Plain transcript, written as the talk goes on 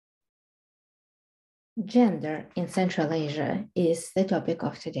Gender in Central Asia is the topic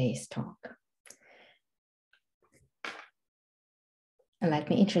of today's talk. Let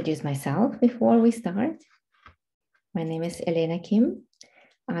me introduce myself before we start. My name is Elena Kim.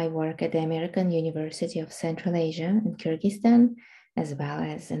 I work at the American University of Central Asia in Kyrgyzstan, as well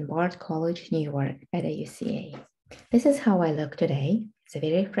as in Bard College, New York at AUCA. This is how I look today. It's a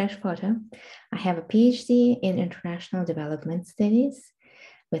very fresh photo. I have a PhD in International Development Studies.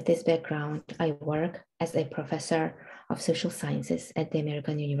 With this background, I work as a professor of social sciences at the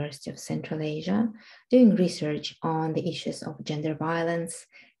American University of Central Asia, doing research on the issues of gender violence,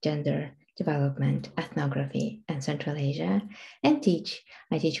 gender development, ethnography, and Central Asia, and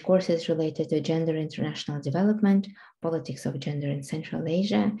I teach courses related to gender international development, politics of gender in Central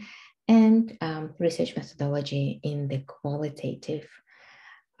Asia, and research methodology in the qualitative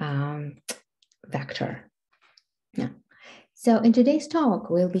vector. Yeah. So in today's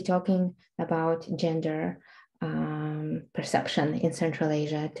talk, we'll be talking about gender perception in Central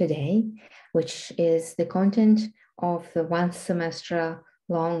Asia today, which is the content of the one semester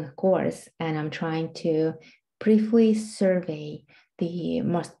long course. And I'm trying to briefly survey the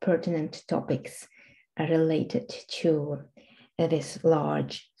most pertinent topics related to this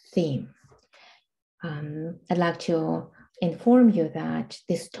large theme. I'd like to inform you that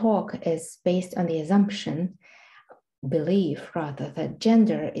this talk is based on the assumption belief rather that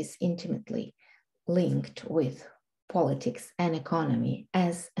gender is intimately linked with politics and economy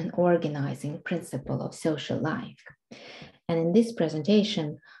as an organizing principle of social life. And in this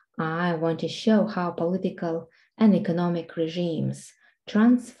presentation, I want to show how political and economic regimes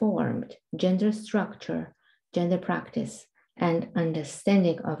transformed gender structure, gender practice, and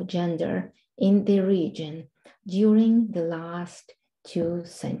understanding of gender in the region during the last 2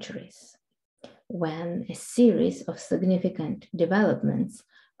 centuries, when a series of significant developments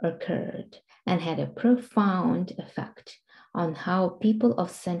occurred and had a profound effect on how people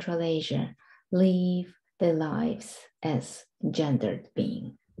of Central Asia live their lives as gendered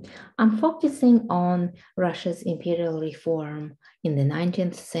beings. I'm focusing on Russia's imperial reform in the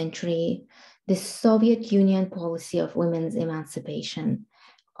 19th century, the Soviet Union policy of women's emancipation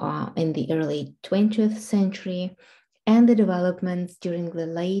in the early 20th century, and the developments during the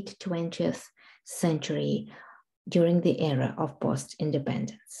late 20th century during the era of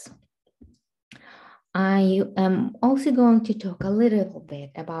post-independence. I am also going to talk a little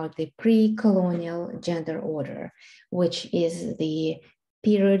bit about the pre-colonial gender order, which is the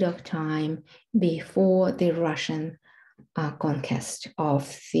period of time before the Russian conquest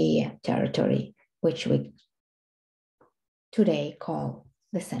of the territory, which we today call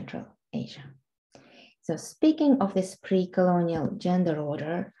the Central Asia. So speaking of this pre-colonial gender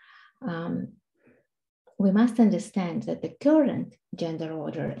order, we must understand that the current gender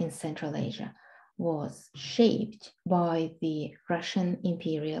order in Central Asia was shaped by the Russian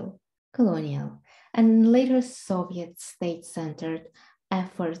imperial, colonial, and later Soviet state-centered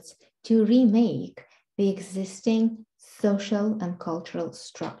efforts to remake the existing social and cultural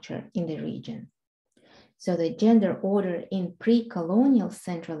structure in the region. So the gender order in pre-colonial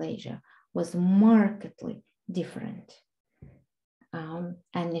Central Asia was markedly different.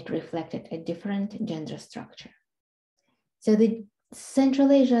 And it reflected a different gender structure. So the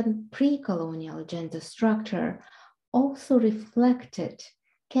Central Asian pre-colonial gender structure also reflected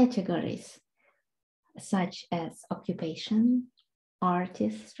categories such as occupation,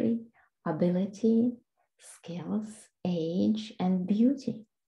 artistry, ability, skills, age, and beauty.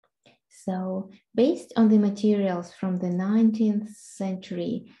 So based on the materials from the 19th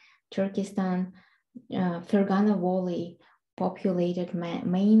century, Turkestan, Fergana Valley, populated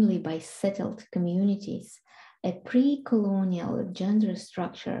mainly by settled communities, a pre-colonial gender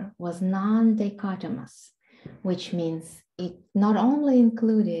structure was non-dichotomous, which means it not only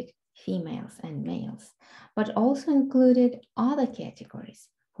included females and males, but also included other categories.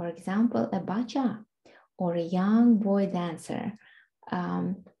 For example, a bacha, or a young boy dancer.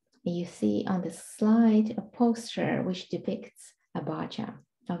 You see on the slide a poster which depicts a bacha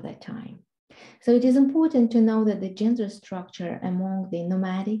of that time. So it is important to know that the gender structure among the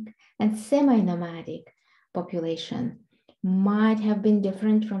nomadic and semi-nomadic population might have been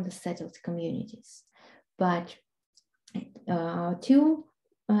different from the settled communities. But 2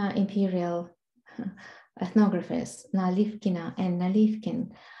 imperial ethnographers, Nalivkina and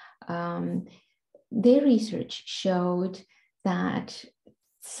Nalivkin, their research showed that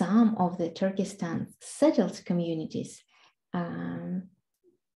some of the Turkestan settled communities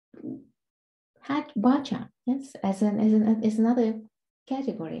had bacha, yes, as another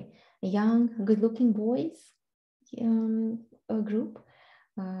category, young, good-looking boys group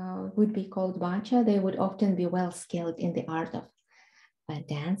would be called bacha, they would often be well skilled in the art of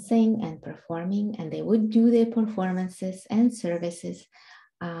dancing and performing, and they would do their performances and services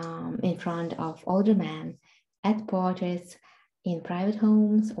in front of older men at parties, in private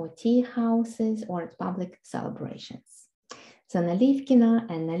homes or tea houses or at public celebrations. So Nalivkina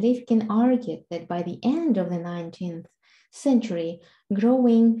and Nalivkin argued that by the end of the 19th century,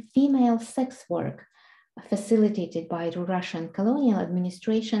 growing female sex work facilitated by the Russian colonial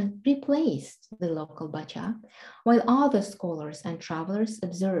administration replaced the local bacha, while other scholars and travelers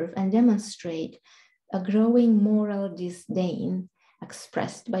observe and demonstrate a growing moral disdain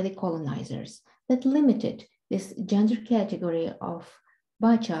expressed by the colonizers that limited this gender category of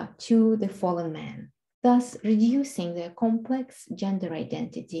bacha to the fallen man, thus reducing their complex gender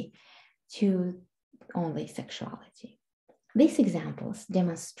identity to only sexuality. These examples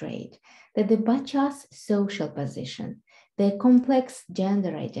demonstrate that the bacha's social position, their complex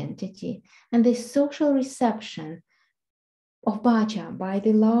gender identity, and the social reception of bacha by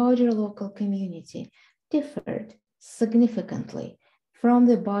the larger local community differed significantly from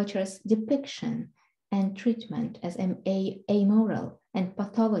the bacha's depiction and treatment as an amoral and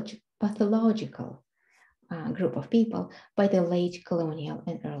pathological group of people by the late colonial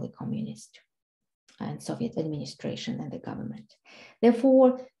and early communist and Soviet administration and the government.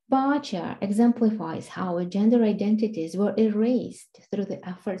 Therefore, bacha exemplifies how gender identities were erased through the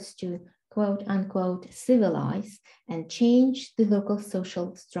efforts to quote unquote civilize and change the local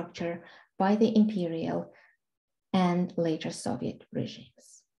social structure by the imperial and later Soviet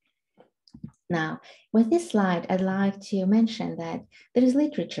regimes. Now, with this slide, I'd like to mention that there is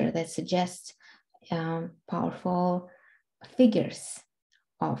literature that suggests powerful figures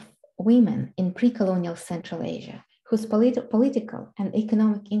of women in pre-colonial Central Asia, whose political and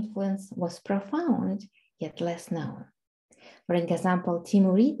economic influence was profound, yet less known. For example,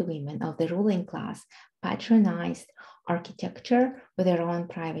 Timurid women of the ruling class patronized architecture with their own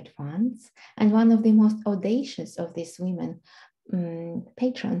private funds, and one of the most audacious of these women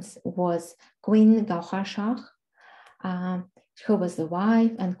patrons was Queen Gauhar Shah, who was the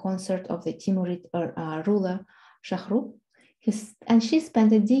wife and consort of the Timurid ruler Shahrukh, and she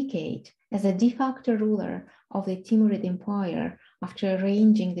spent a decade as a de facto ruler of the Timurid Empire after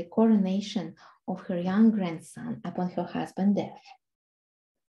arranging the coronation of her young grandson upon her husband's death.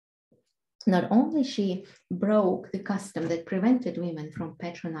 Not only she broke the custom that prevented women from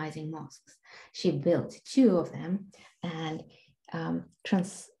patronizing mosques, she built 2 of them and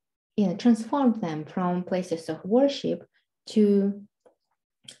transformed them from places of worship to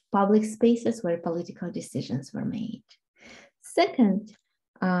public spaces where political decisions were made. Second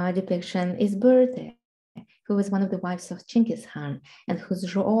depiction is Berthe, who was one of the wives of Chinggis Khan and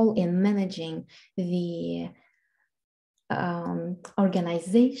whose role in managing the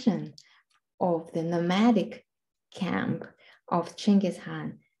organization of the nomadic camp of Chinggis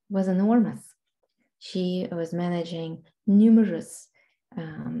Khan was enormous. She was managing numerous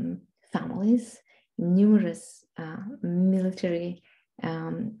families, numerous military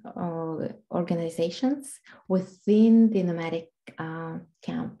organizations within the nomadic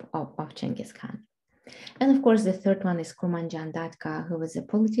camp of Chinggis Khan. And of course, the third one is Kurmanjan Datka, who was a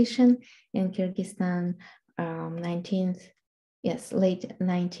politician in Kyrgyzstan, late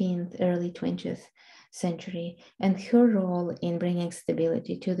 19th, early 20th century, and her role in bringing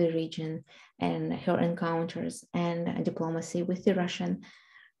stability to the region and her encounters and diplomacy with the Russian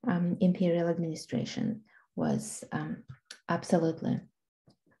imperial administration was absolutely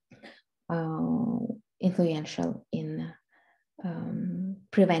influential in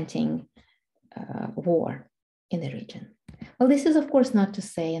preventing war in the region. Well, this is of course not to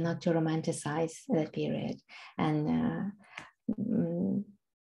say and not to romanticize that period and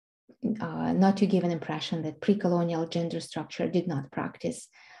not to give an impression that pre-colonial gender structure did not practice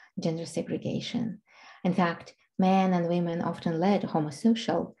gender segregation. In fact, men and women often led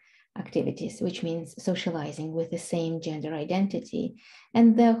homosocial activities, which means socializing with the same gender identity.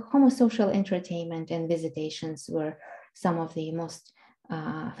 And the homosocial entertainment and visitations were some of the most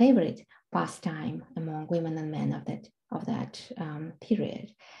favorite pastime among women and men of that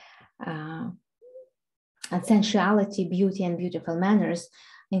period. And sensuality, beauty, and beautiful manners,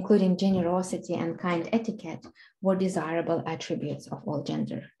 including generosity and kind etiquette, were desirable attributes of all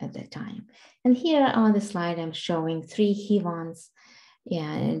gender at that time. And here on the slide, I'm showing 3 Hivans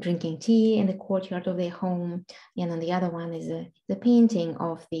drinking tea in the courtyard of their home. And on the other one is the painting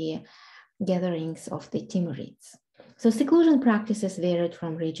of the gatherings of the Timurids. So seclusion practices varied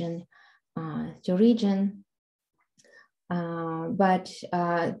from region to region. But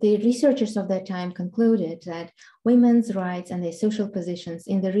the researchers of that time concluded that women's rights and their social positions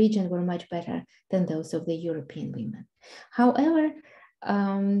in the region were much better than those of the European women. However,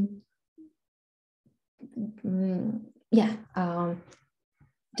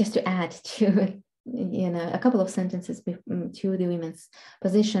 just to add to a couple of sentences to the women's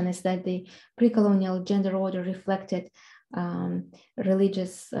position is that the pre-colonial gender order reflected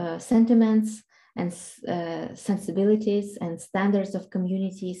religious sentiments and sensibilities and standards of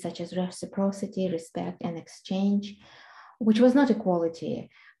community, such as reciprocity, respect, and exchange, which was not equality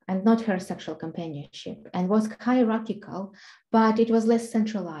and not heterosexual companionship, and was hierarchical, but it was less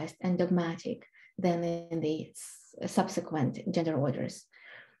centralized and dogmatic than in the subsequent gender orders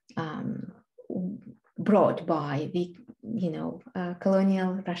brought by the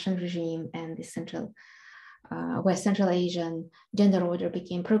colonial Russian regime and the West Central Asian gender order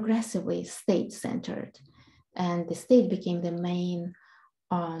became progressively state-centered, and the state became the main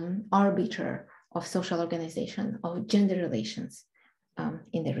arbiter of social organization of gender relations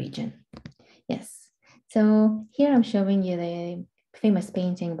in the region. Yes, so here I'm showing you the famous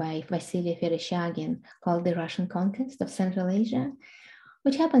painting by Vasily Vereshchagin called The Russian Conquest of Central Asia,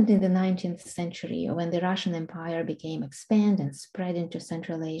 which happened in the 19th century when the Russian Empire became expanded and spread into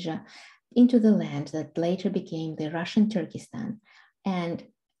Central Asia, into the land that later became the Russian Turkestan, and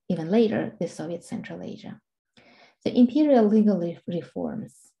even later, the Soviet Central Asia. The imperial legal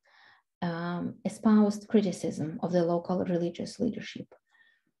reforms espoused criticism of the local religious leadership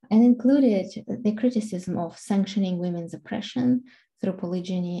and included the criticism of sanctioning women's oppression through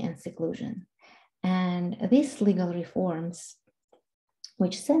polygyny and seclusion. And these legal reforms,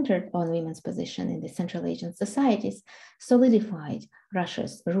 which centered on women's position in the Central Asian societies, solidified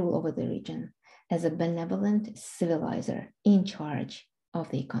Russia's rule over the region as a benevolent civilizer in charge of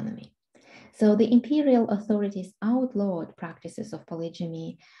the economy. So the imperial authorities outlawed practices of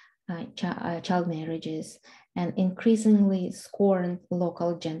polygamy, child marriages, and increasingly scorned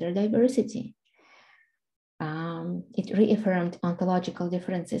local gender diversity. It reaffirmed ontological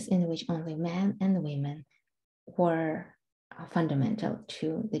differences in which only men and women were fundamental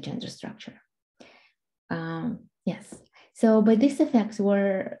to the gender structure. Yes, but these effects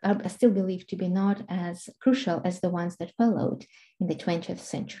are still believed to be not as crucial as the ones that followed in the 20th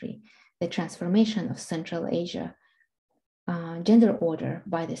century, the transformation of Central Asia gender order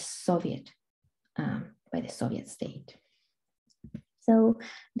by the Soviet state. So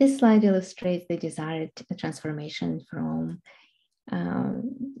this slide illustrates the desired transformation from a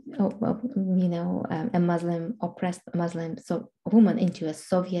Muslim, oppressed Muslim woman into a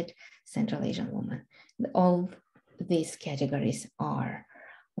Soviet Central Asian woman. All these categories are,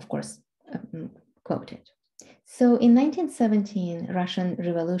 of course, quoted. So in 1917, Russian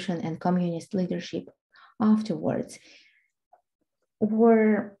Revolution and communist leadership afterwards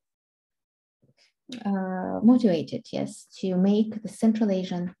were motivated, yes, to make the Central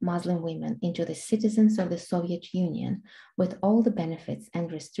Asian Muslim women into the citizens of the Soviet Union with all the benefits and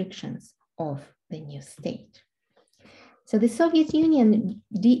restrictions of the new state. So the Soviet Union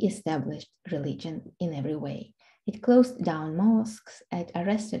de-established religion in every way. It closed down mosques, it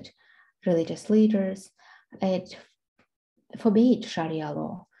arrested religious leaders, it forbade Sharia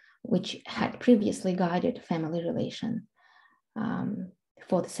law, which had previously guided family relation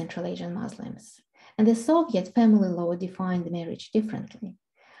for the Central Asian Muslims. And the Soviet family law defined marriage differently.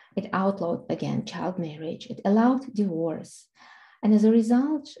 It outlawed, again, child marriage. It allowed divorce. And as a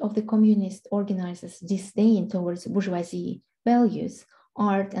result of the communist organizers' disdain towards bourgeoisie values,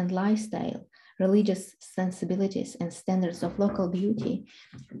 art and lifestyle, religious sensibilities, and standards of local beauty,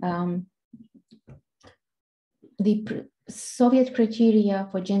 the Soviet criteria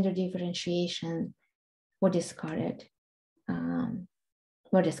for gender differentiation were discarded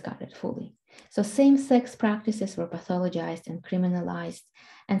fully. So same-sex practices were pathologized and criminalized,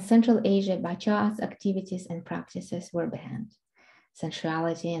 and Central Asia bachats, activities and practices were banned.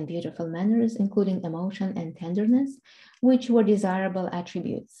 Sensuality and beautiful manners, including emotion and tenderness, which were desirable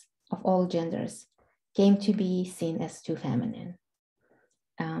attributes of all genders, came to be seen as too feminine.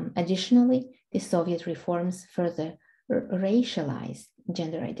 Additionally, the Soviet reforms further racialized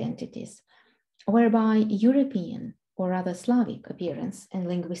gender identities, whereby European or rather Slavic appearance and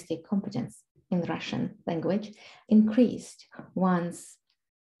linguistic competence in Russian language increased one's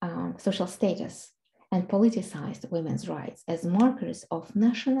social status and politicized women's rights as markers of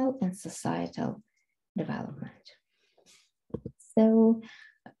national and societal development. So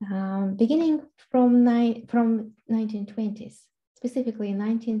beginning from 1920s, specifically in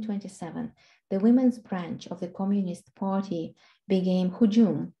 1927, the women's branch of the Communist Party began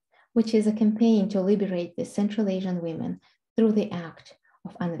hujum which is a campaign to liberate the Central Asian women through the act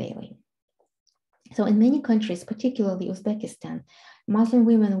of unveiling. So in many countries, particularly Uzbekistan, Muslim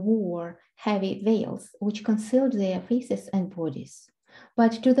women wore heavy veils which concealed their faces and bodies.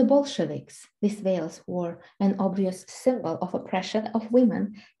 But to the Bolsheviks, these veils were an obvious symbol of oppression of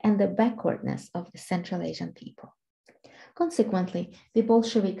women and the backwardness of the Central Asian people. Consequently, the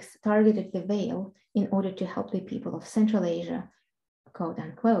Bolsheviks targeted the veil in order to help the people of Central Asia, quote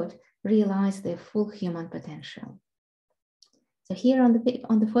unquote, realize their full human potential. So here on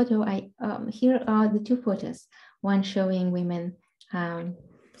the photo, here are the two photos, one showing women,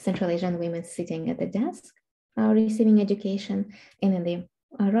 Central Asian women sitting at the desk, receiving education, and in the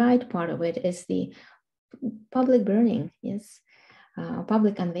right part of it is the public burning, yes,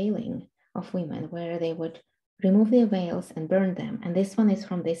 public unveiling of women, where they would remove their veils and burn them. And this one is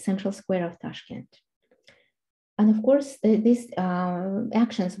from the central square of Tashkent. And of course, these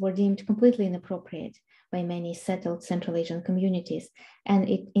actions were deemed completely inappropriate by many settled Central Asian communities, and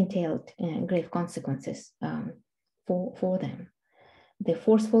it entailed grave consequences for them. The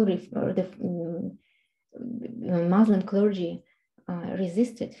forceful, Muslim clergy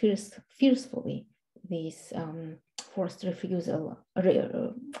resisted fiercely these forced removal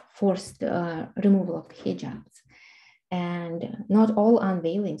of hijabs. And not all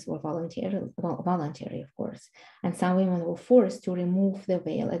unveilings were voluntary, of course. And some women were forced to remove the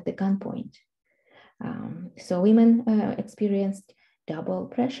veil at the gunpoint. So women experienced double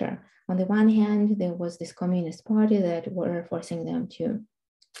pressure. On the one hand, there was this communist party that were forcing them to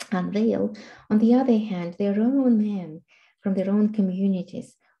unveil. On the other hand, their own men from their own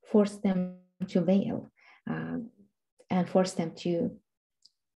communities forced them to veil and forced them to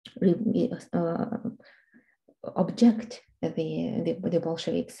object the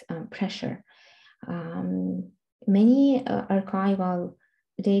Bolsheviks' pressure. Many archival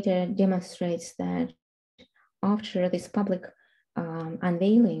data demonstrates that after this public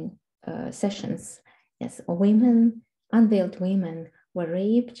unveiling sessions, yes, unveiled women were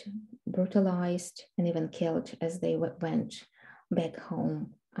raped, brutalized, and even killed as they went back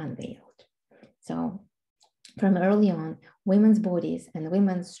home unveiled. So from early on, women's bodies and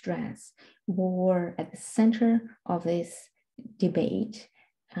women's dress were at the center of this debate,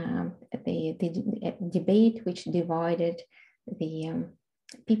 the debate which divided the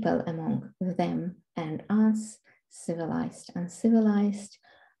people among them and us, civilized, uncivilized,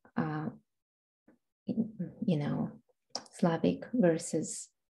 Slavic versus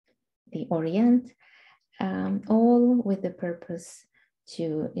the Orient, all with the purpose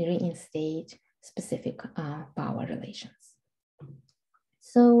to reinstate specific power relations.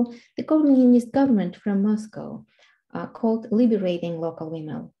 So the communist government from Moscow called liberating local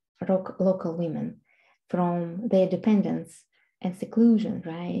women from their dependence and seclusion,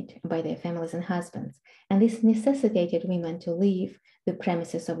 right, by their families and husbands. And this necessitated women to leave the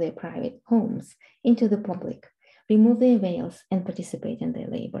premises of their private homes into the public, remove their veils, and participate in their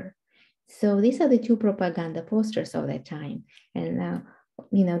labor. So these are the two propaganda posters of that time. And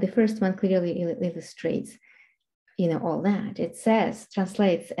the first one clearly illustrates, all that. It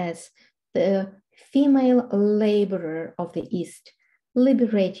translates as the female laborer of the East,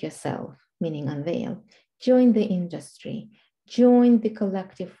 liberate yourself, meaning unveil, join the industry, join the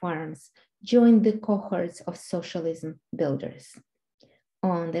collective farms, join the cohorts of socialism builders.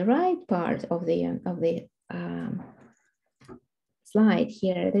 On the right part of the slide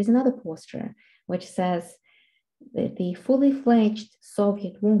here, there's another poster which says that the fully fledged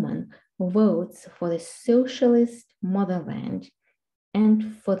Soviet woman votes for the socialist motherland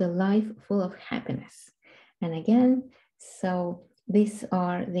and for the life full of happiness. And again, so these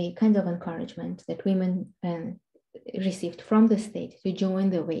are the kind of encouragement that women received from the state to join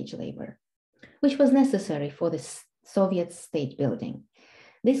the wage labor, which was necessary for the Soviet state building.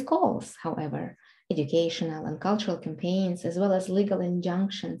 These calls, however, educational and cultural campaigns, as well as legal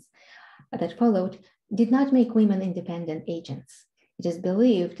injunctions that followed, did not make women independent agents. It is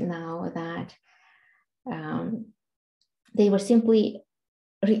believed now that they were simply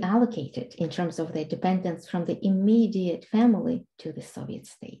reallocated in terms of their dependence from the immediate family to the Soviet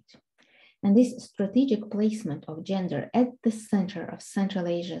state. And this strategic placement of gender at the center of Central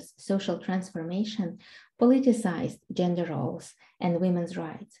Asia's social transformation politicized gender roles and women's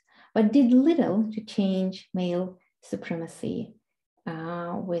rights, but did little to change male supremacy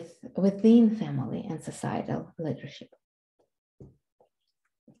within family and societal leadership.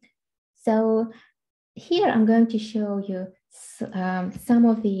 So here I'm going to show you some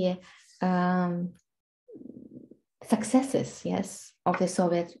of the successes, yes, of the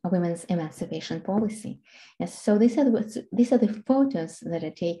Soviet women's emancipation policy. Yes, so these are the photos that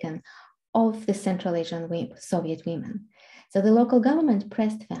are taken of the Central Asian Soviet women. So the local government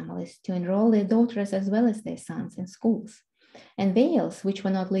pressed families to enroll their daughters as well as their sons in schools. And veils, which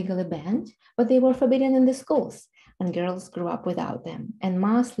were not legally banned, but they were forbidden in the schools, and girls grew up without them, and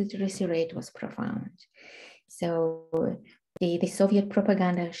mass literacy rate was profound. So the Soviet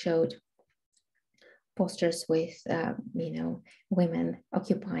propaganda showed posters with, women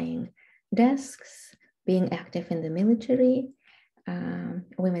occupying desks, being active in the military,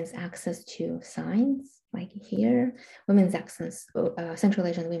 women's access to science, like here, women's access, Central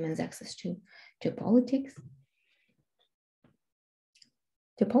Asian women's access to politics.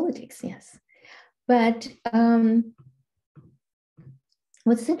 To politics, yes. But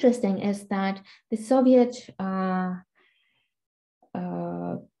what's interesting is that the Soviet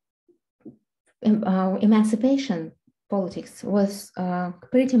emancipation politics was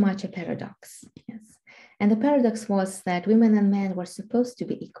pretty much a paradox, yes. And the paradox was that women and men were supposed to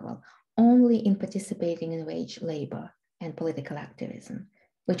be equal only in participating in wage labor and political activism,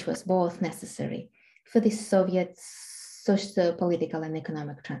 which was both necessary for the Soviet socio-political and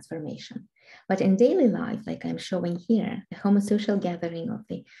economic transformation. But in daily life, like I'm showing here, a homosocial gathering of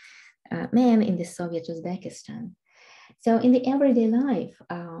the men in the Soviet Uzbekistan. So in the everyday life,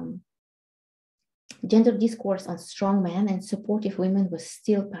 gender discourse on strong men and supportive women was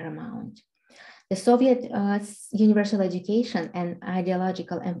still paramount. The Soviet universal education and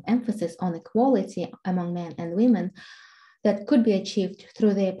ideological emphasis on equality among men and women that could be achieved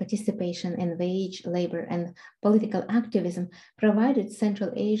through their participation in wage, labor, and political activism provided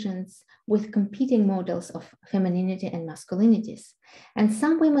Central Asians with competing models of femininity and masculinities. And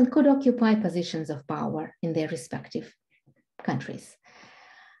some women could occupy positions of power in their respective countries.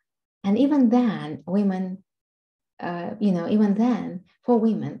 And even then, women, even then, for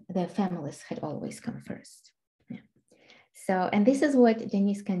women, their families had always come first. Yeah. So, and this is what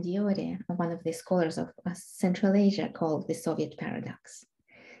Denis Candioti, one of the scholars of Central Asia, called the Soviet paradox.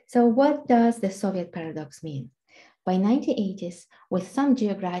 So what does the Soviet paradox mean? By 1980s, with some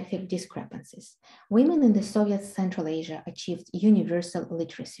geographic discrepancies, women in the Soviet Central Asia achieved universal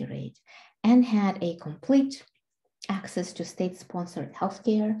literacy rate and had a complete access to state-sponsored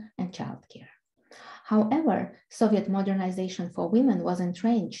healthcare and childcare. However, Soviet modernization for women was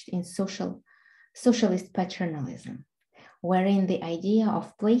entrenched in socialist paternalism, wherein the idea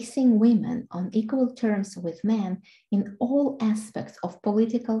of placing women on equal terms with men in all aspects of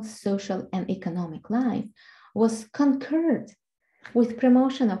political, social, and economic life was concurred with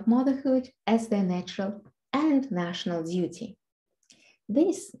promotion of motherhood as their natural and national duty.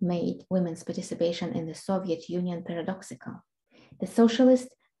 This made women's participation in the Soviet Union paradoxical. The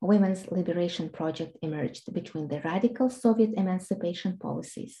socialist women's liberation project emerged between the radical Soviet emancipation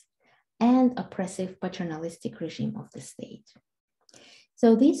policies and oppressive paternalistic regime of the state.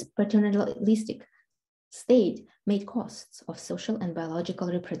 So this paternalistic state made costs of social and biological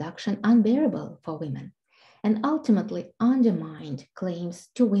reproduction unbearable for women and ultimately undermined claims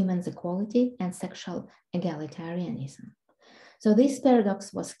to women's equality and sexual egalitarianism. So this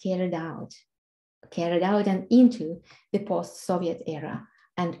paradox was carried out and into the post-Soviet era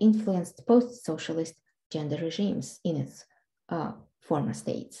and influenced post-socialist gender regimes in its former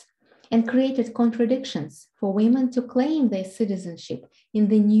states, and created contradictions for women to claim their citizenship in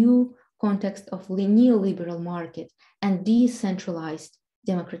the new context of the neoliberal market and decentralized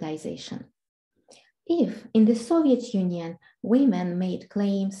democratization. If in the Soviet Union, women made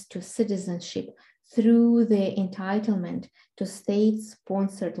claims to citizenship through the entitlement to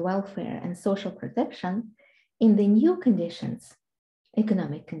state-sponsored welfare and social protection, in the new conditions,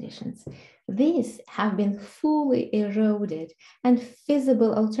 economic conditions, these have been fully eroded and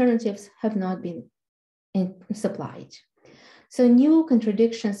feasible alternatives have not been supplied. So new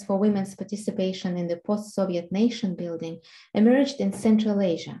contradictions for women's participation in the post-Soviet nation building emerged in Central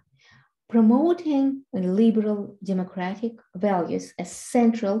Asia, promoting liberal democratic values as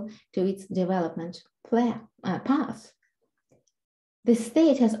central to its development path. The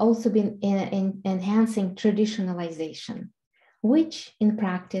state has also been enhancing traditionalization, which in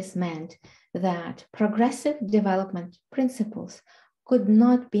practice meant that progressive development principles could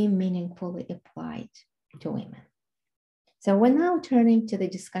not be meaningfully applied to women. So we're now turning to the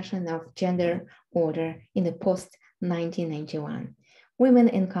discussion of gender order in the post-1991, women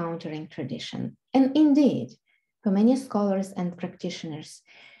encountering tradition. And indeed, for many scholars and practitioners,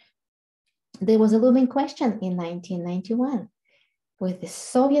 there was a looming question in 1991. with the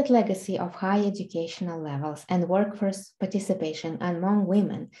Soviet legacy of high educational levels and workforce participation among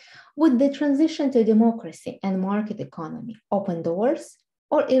women, would the transition to democracy and market economy open doors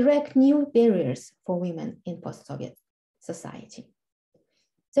or erect new barriers for women in post-Soviet society?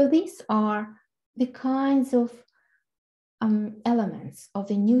 So these are the kinds of elements of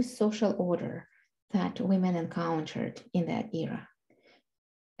the new social order that women encountered in that era.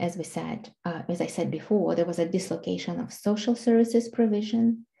 As I said before, there was a dislocation of social services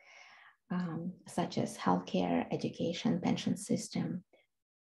provision, such as healthcare, education, pension system.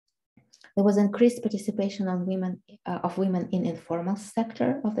 There was increased participation of women in informal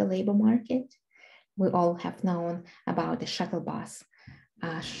sector of the labor market. We all have known about the shuttle bus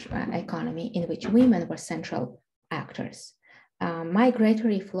economy in which women were central actors.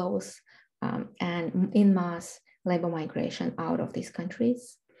 Migratory flows and in mass labor migration out of these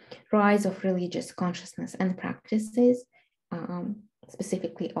countries. Rise of religious consciousness and practices,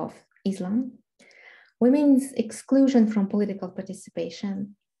 specifically of Islam. Women's exclusion from political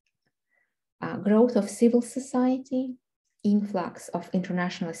participation. Growth of civil society. Influx of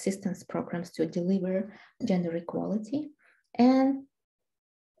international assistance programs to deliver gender equality. And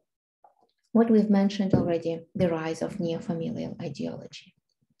what we've mentioned already, the rise of neo-familial ideology.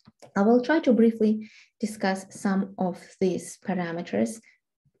 I will try to briefly discuss some of these parameters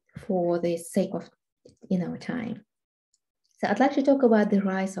for the sake of time. So I'd like to talk about the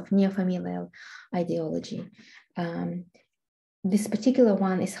rise of neo-familial ideology. This particular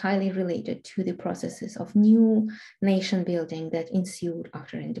one is highly related to the processes of new nation building that ensued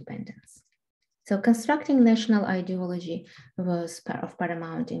after independence. So constructing national ideology was of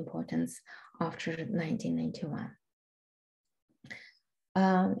paramount importance after 1991.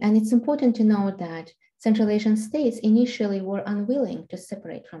 And it's important to note that Central Asian states initially were unwilling to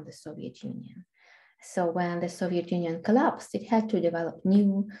separate from the Soviet Union. So when the Soviet Union collapsed, it had to develop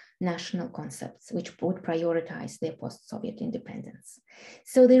new national concepts which would prioritize their post-Soviet independence.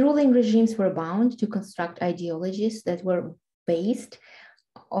 So the ruling regimes were bound to construct ideologies that were based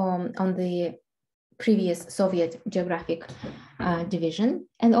on the previous Soviet geographic division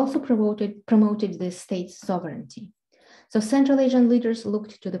and also promoted the state's sovereignty. So Central Asian leaders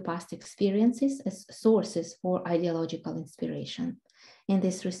looked to the past experiences as sources for ideological inspiration. In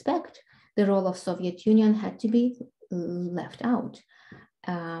this respect, the role of Soviet Union had to be left out,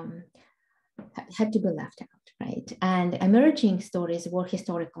 right? And emerging stories were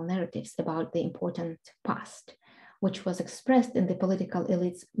historical narratives about the important past, which was expressed in the political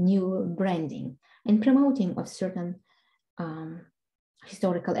elite's new branding and promoting of certain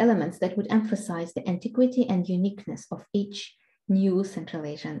historical elements that would emphasize the antiquity and uniqueness of each new Central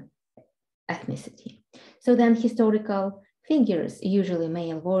Asian ethnicity. So then historical figures, usually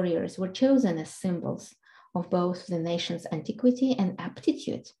male warriors, were chosen as symbols of both the nation's antiquity and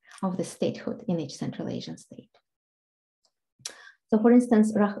aptitude of the statehood in each Central Asian state. So for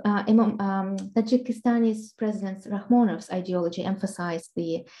instance, Tajikistani's President Rahmonov's ideology emphasized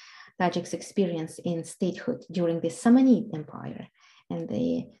the Tajiks' experience in statehood during the Samanid Empire. And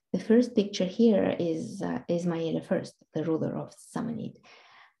the first picture here is Ismail I, the ruler of Samanid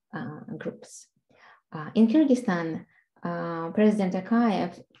groups. In Kyrgyzstan, President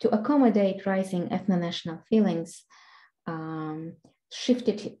Akayev, to accommodate rising ethno-national feelings,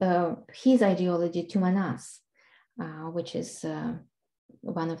 shifted his ideology to Manas, which is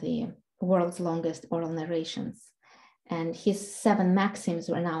one of the world's longest oral narrations. And his 7 maxims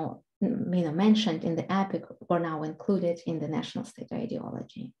were now mentioned in the epic, were now included in the national state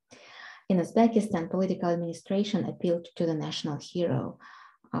ideology. In Uzbekistan, political administration appealed to the national hero,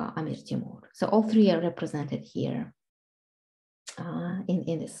 Amir Timur. So all 3 are represented here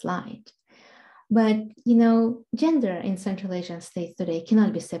in this slide. But, gender in Central Asian states today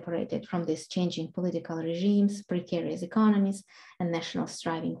cannot be separated from these changing political regimes, precarious economies, and national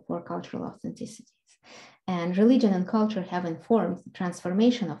striving for cultural authenticities. And religion and culture have informed the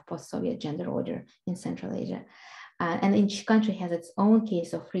transformation of post-Soviet gender order in Central Asia. And each country has its own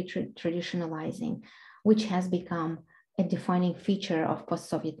case of re-traditionalizing, which has become a defining feature of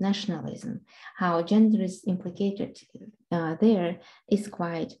post-Soviet nationalism. How gender is implicated there is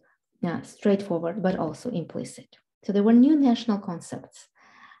quite straightforward, but also implicit. So there were new national concepts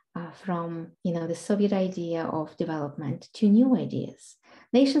from the Soviet idea of development to new ideas.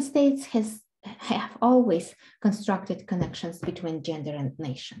 Nation states have always constructed connections between gender and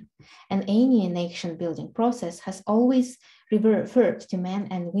nation. And any nation building process has always referred to men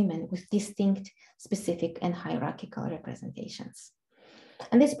and women with distinct, specific, and hierarchical representations.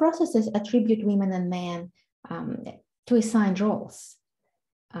 And these processes attribute women and men to assigned roles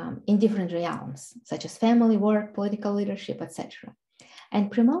in different realms, such as family, work, political leadership, etc.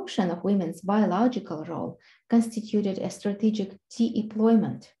 And promotion of women's biological role constituted a strategic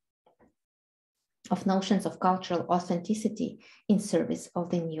de-employment of notions of cultural authenticity in service of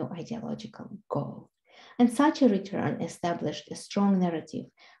the new ideological goal. And such a return established a strong narrative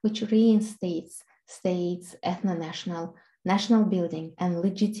which reinstates states' ethno-national national building and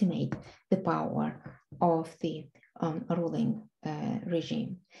legitimate the power of the ruling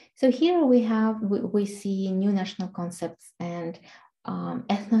regime. So here we see new national concepts and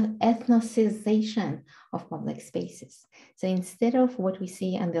ethnicization of public spaces. So instead of what we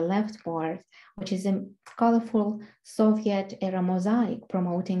see on the left part, which is a colorful Soviet era mosaic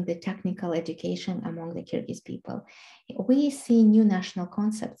promoting the technical education among the Kyrgyz people, we see new national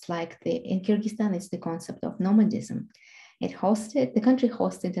concepts like in Kyrgyzstan, it's the concept of nomadism. The country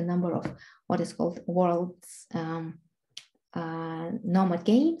hosted a number of what is called world's nomad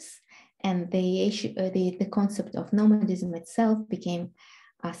games, and the concept of nomadism itself became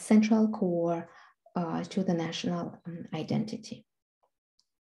a central core to the national identity.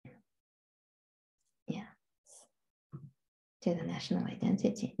 Yeah, to the national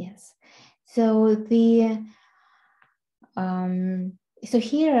identity, yes. So so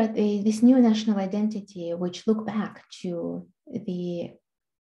here, this new national identity, which look back to the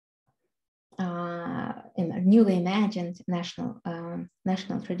newly imagined national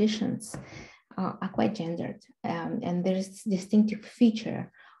traditions, are quite gendered, and there is this distinctive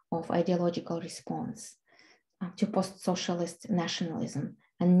feature of ideological response to post-socialist nationalism,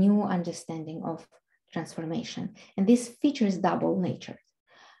 a new understanding of transformation. And this feature is double-natured,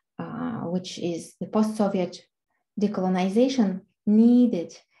 which is the post-Soviet decolonization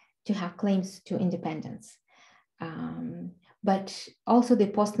needed to have claims to independence. But also the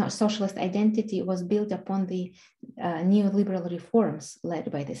post-socialist identity was built upon the neoliberal reforms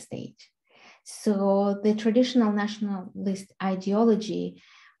led by the state. So the traditional nationalist ideology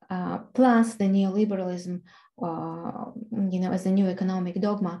plus the neoliberalism, as a new economic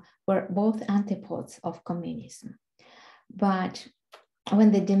dogma, were both antipodes of communism. But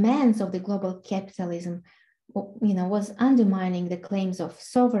when the demands of the global capitalism, was undermining the claims of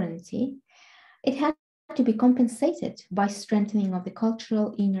sovereignty, it had to be compensated by strengthening of the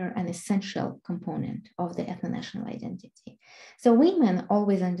cultural, inner, and essential component of the ethno-national identity. So women,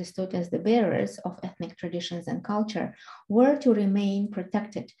 always understood as the bearers of ethnic traditions and culture, were to remain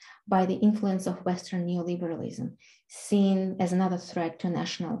protected by the influence of Western neoliberalism, seen as another threat to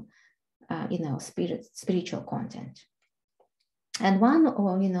national, spiritual content. And one,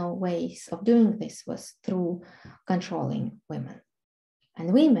 ways of doing this was through controlling women.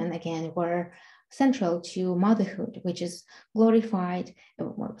 And women, again, were central to motherhood, which is glorified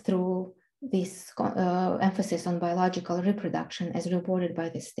through this emphasis on biological reproduction as rewarded by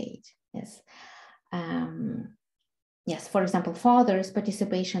the state. Yes. Yes, for example, fathers'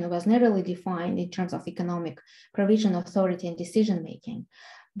 participation was narrowly defined in terms of economic provision, authority, and decision-making.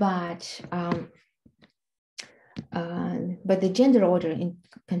 But the gender order in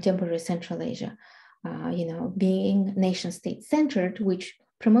contemporary Central Asia, being nation-state centered, which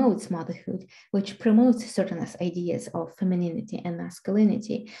promotes motherhood, which promotes certain ideas of femininity and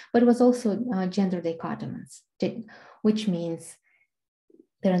masculinity, but was also gender dichotomous, which means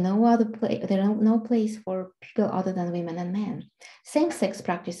there are no place for people other than women and men. Same-sex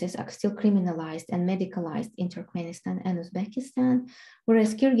practices are still criminalized and medicalized in Turkmenistan and Uzbekistan,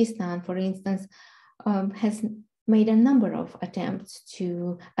 whereas Kyrgyzstan, for instance, has made a number of attempts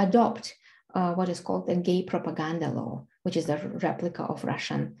to adopt what is called the gay propaganda law, which is a replica of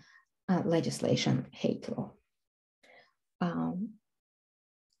Russian legislation, hate law.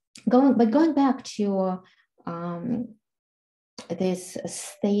 Going back to this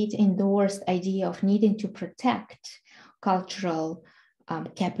state-endorsed idea of needing to protect cultural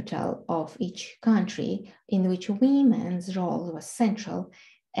capital of each country, in which women's role was central,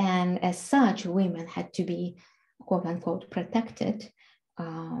 and as such, women had to be, quote unquote, protected,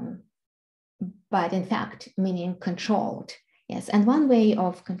 but in fact, meaning controlled. Yes, and one way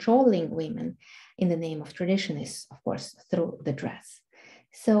of controlling women in the name of tradition is, of course, through the dress.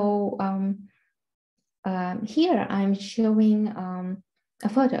 So here I'm showing a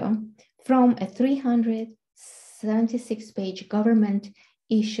photo from a 376-page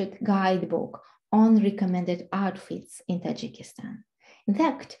government-issued guidebook on recommended outfits in Tajikistan. In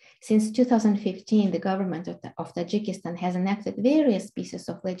fact, since 2015, the government of Tajikistan has enacted various pieces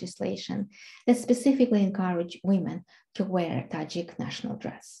of legislation that specifically encourage women to wear Tajik national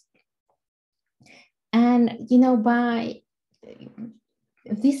dress. And, by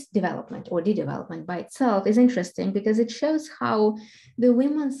this development, or the development by itself, is interesting because it shows how the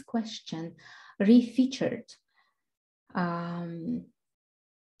women's question refeatured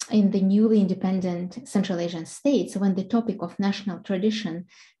in the newly independent Central Asian states when the topic of national tradition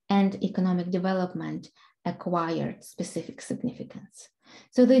and economic development acquired specific significance.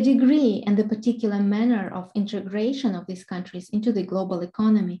 So the degree and the particular manner of integration of these countries into the global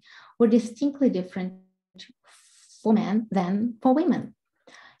economy were distinctly different for men than for women.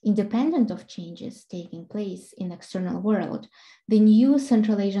 Independent of changes taking place in the external world, the new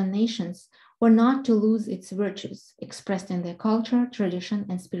Central Asian nations were not to lose its virtues expressed in their culture, tradition,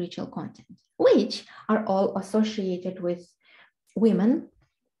 and spiritual content, which are all associated with women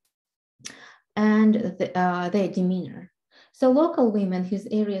and their demeanor. So local women whose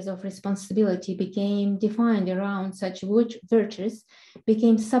areas of responsibility became defined around such virtues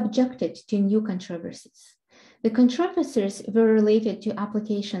became subjected to new controversies. The controversies were related to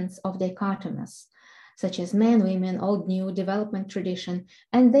applications of dichotomies, such as men, women, old, new, development, tradition,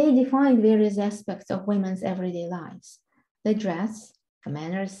 and they defined various aspects of women's everyday lives, the dress, the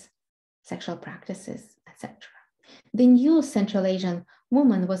manners, sexual practices, etc. The new Central Asian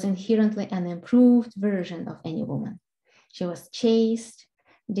woman was inherently an improved version of any woman. She was chaste,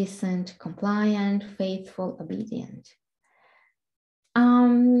 decent, compliant, faithful, obedient.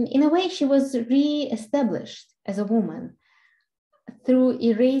 In a way, she was re-established as a woman through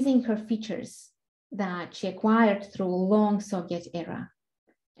erasing her features that she acquired through a long Soviet era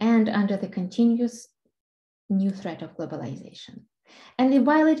and under the continuous new threat of globalization. And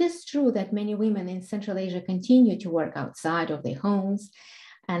while it is true that many women in Central Asia continue to work outside of their homes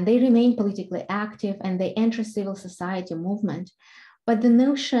and they remain politically active and they enter civil society movement, but the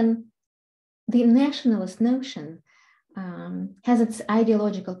nationalist notion has its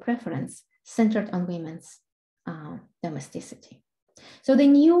ideological preference centered on women's domesticity. So the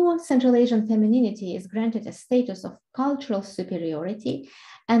new Central Asian femininity is granted a status of cultural superiority,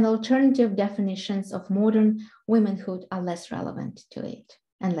 and alternative definitions of modern womanhood are less relevant to it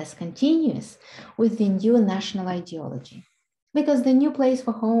and less continuous with the new national ideology, because the new place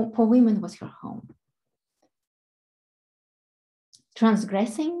for women was her home.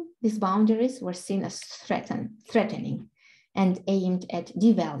 Transgressing these boundaries were seen as threatening and aimed at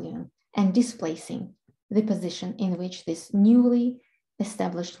devaluing and displacing the position in which this newly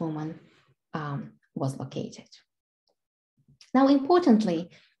established woman was located. Now, importantly,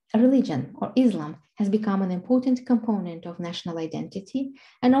 religion or Islam has become an important component of national identity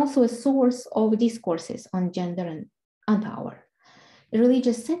and also a source of discourses on gender and power.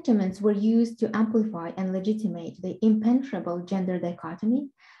 Religious sentiments were used to amplify and legitimate the impenetrable gender dichotomy,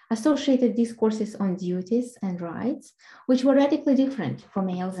 associated discourses on duties and rights, which were radically different for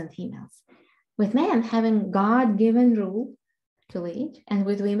males and females, with men having God-given rule to lead and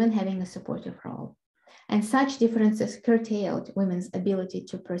with women having a supportive role. And such differences curtailed women's ability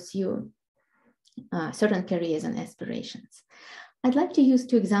to pursue certain careers and aspirations. I'd like to use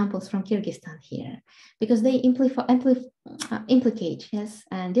two examples from Kyrgyzstan here because they implicate, yes,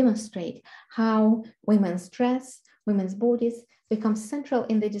 and demonstrate how women's dress, women's bodies become central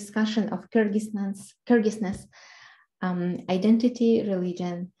in the discussion of Kyrgyzstan's identity,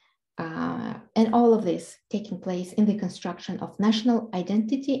 religion, and all of this taking place in the construction of national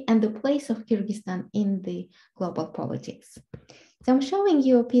identity and the place of Kyrgyzstan in the global politics. So I'm showing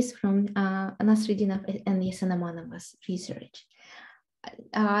you a piece from Nasreddinov and Yasanamanov's research.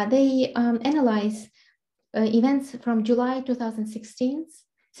 They analyze events from July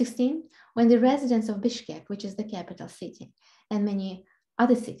 2016 when the residents of Bishkek, which is the capital city, and many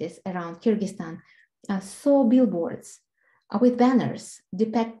other cities around Kyrgyzstan saw billboards with banners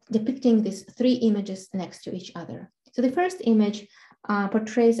depicting these three images next to each other. So the first image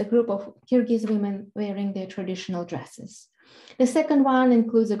portrays a group of Kyrgyz women wearing their traditional dresses. The second one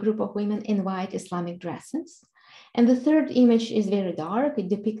includes a group of women in white Islamic dresses. And the third image is very dark. It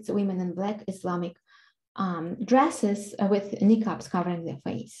depicts women in black Islamic dresses with niqabs covering their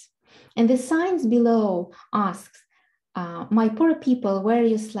face. And the signs below asks, "My poor people, where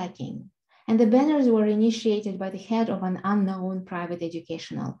are you slacking?" And the banners were initiated by the head of an unknown private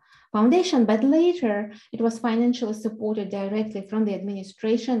educational foundation, but later it was financially supported directly from the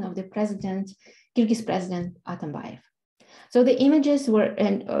administration of the Kyrgyz president Atambayev. So the images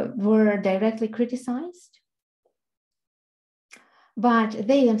were directly criticized, but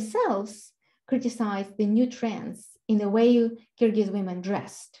they themselves criticized the new trends in the way Kyrgyz women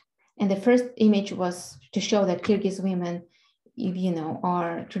dressed. And the first image was to show that Kyrgyz women,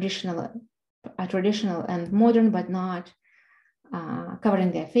 are traditional and modern, but not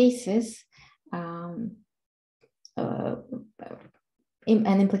covering their faces, and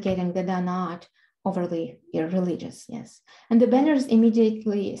implicating that they're not overly religious, yes. And the banners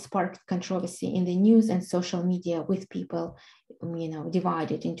immediately sparked controversy in the news and social media, with people,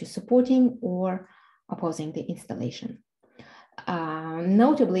 divided into supporting or opposing the installation.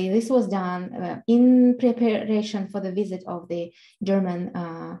 Notably, this was done in preparation for the visit of the German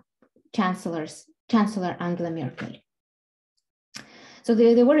Chancellor Angela Merkel. So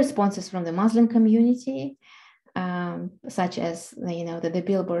there were responses from the Muslim community, such as, that the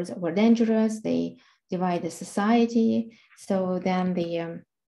billboards were dangerous, they divide the society. So then the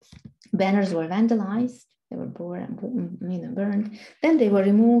banners were vandalized, they were burned. Then they were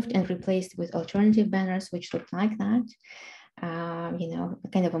removed and replaced with alternative banners, which looked like that.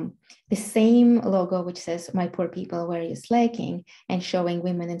 Kind of the same logo, which says "My poor people, where are you slacking?" and showing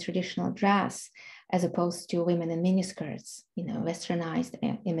women in traditional dress, as opposed to women in miniskirts, westernized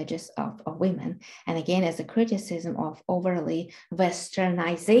images of women. And again, as a criticism of overly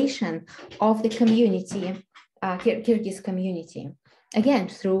westernization of the community, Kyrgyz community, again,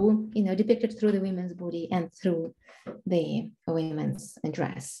 through, depicted through the women's body and through the women's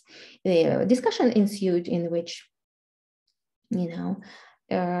dress. The discussion ensued in which, even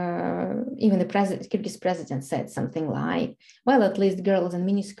the Kyrgyz president said something like, well, at least girls in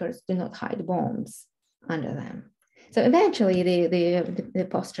miniskirts do not hide bombs under them. So eventually the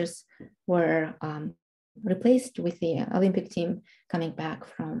posters were replaced with the Olympic team coming back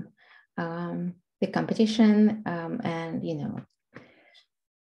from the competition and,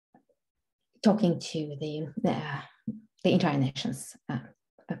 talking to the entire nation's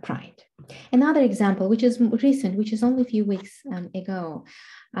pride. Another example, which is recent, which is only a few weeks ago,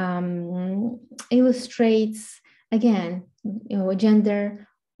 illustrates, again, gender,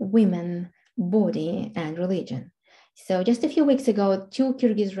 women, body, and religion. So just a few weeks ago, 2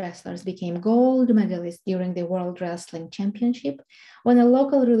 Kyrgyz wrestlers became gold medalists during the World Wrestling Championship, when a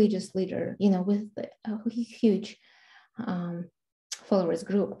local religious leader, with a huge followers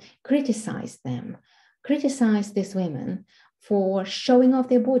group, criticized these women for showing off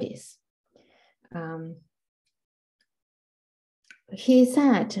their bodies. He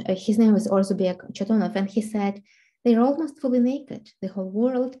said, his name is Orzubek Chotonov, and he said, they're almost fully naked. The whole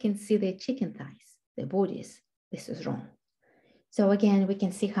world can see their chicken thighs, their bodies. This is wrong. So again, we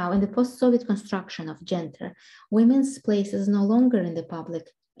can see how in the post-Soviet construction of gender, women's place is no longer in the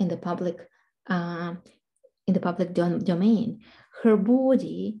public domain. Her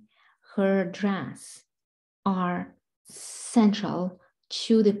body, her dress are central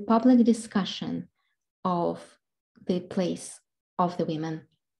to the public discussion of the place of the women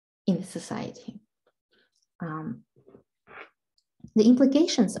in the society. The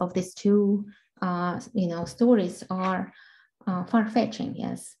implications of these two, stories are far-fetching.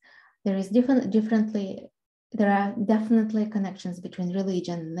 Yes, there are definitely connections between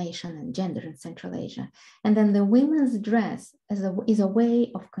religion, nation, and gender in Central Asia. And then the women's dress is a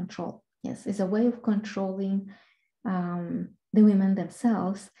way of control. Yes, is a way of controlling the women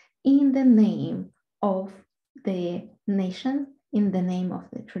themselves in the name of the nation, in the name of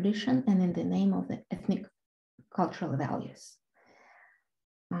the tradition, and in the name of the ethnic cultural values.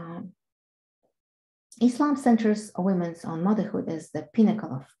 Islam centers women on motherhood as the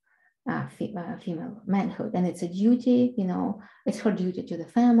pinnacle of female manhood, and it's a duty, it's her duty to the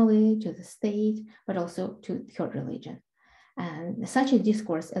family, to the state, but also to her religion. And such a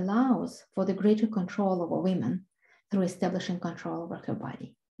discourse allows for the greater control over women through establishing control over her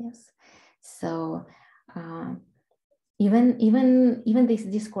body. Yes, so even this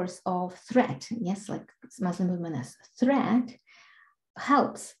discourse of threat, yes, like Muslim women as threat,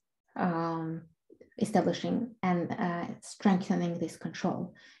 helps establishing and strengthening this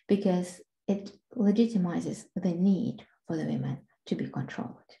control, because it legitimizes the need for the women to be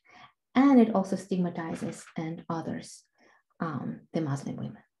controlled. And it also stigmatizes and others the Muslim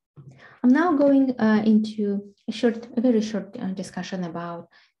women. I'm now going into a very short discussion about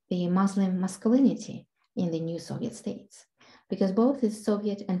the Muslim masculinity in the new Soviet states, because both the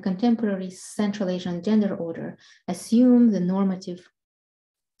Soviet and contemporary Central Asian gender order assume the normative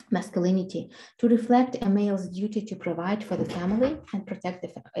masculinity to reflect a male's duty to provide for the family and protect the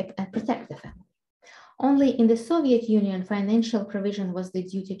family. Only in the Soviet Union, financial provision was the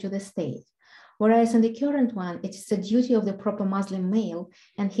duty to the state, whereas in the current one, it is the duty of the proper Muslim male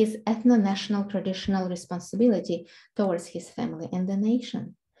and his ethno-national traditional responsibility towards his family and the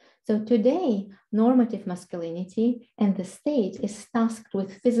nation. So today, normative masculinity and the state is tasked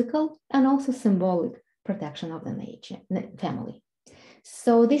with physical and also symbolic protection of the family.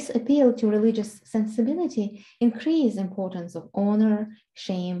 So this appeal to religious sensibility increased importance of honor,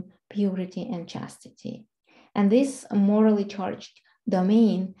 shame, purity, and chastity. And this morally charged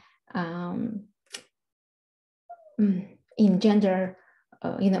domain in gender,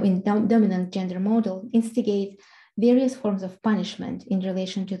 in dominant gender model, instigate various forms of punishment in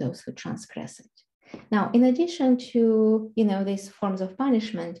relation to those who transgress it. Now, in addition to these forms of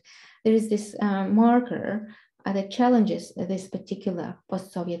punishment, there is this marker that challenges this particular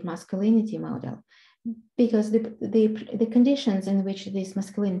post-Soviet masculinity model, because the conditions in which this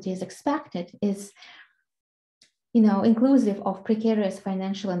masculinity is expected is inclusive of precarious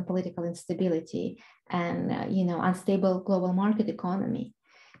financial and political instability and unstable global market economy.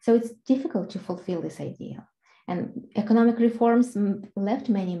 So it's difficult to fulfill this ideal. And economic reforms left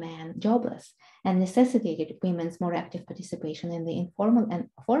many men jobless and necessitated women's more active participation in the informal and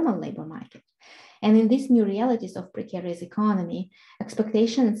formal labor market. And in these new realities of precarious economy,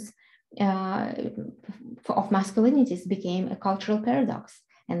 expectations of masculinities became a cultural paradox,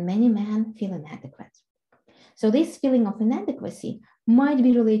 and many men feel inadequate. So this feeling of inadequacy might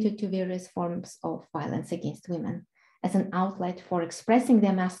be related to various forms of violence against women as an outlet for expressing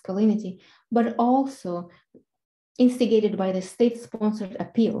their masculinity, but also instigated by the state-sponsored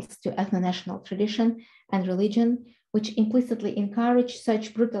appeals to ethno-national tradition and religion, which implicitly encourage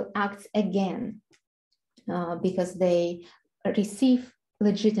such brutal acts again, because they receive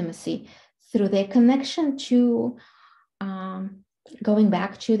legitimacy through their connection to going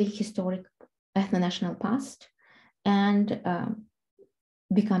back to the historic ethno-national past and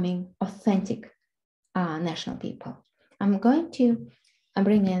becoming authentic national people. I'm going to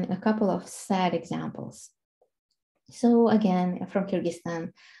bring in a couple of sad examples. So again, from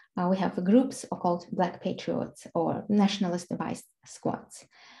Kyrgyzstan, we have groups called Black Patriots or nationalist device squads,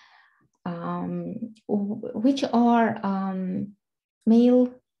 which are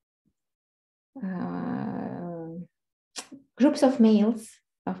male groups of males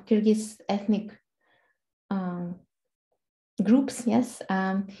of Kyrgyz ethnic groups, yes,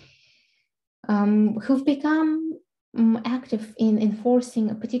 who've become active in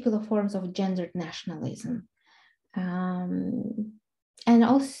enforcing particular forms of gendered nationalism. And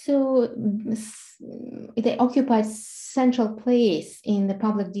also they occupy central place in the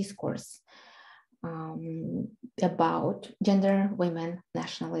public discourse about gender, women,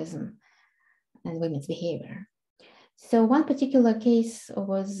 nationalism, and women's behavior. So one particular case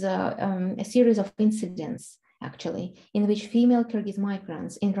was a series of incidents, actually, in which female Kyrgyz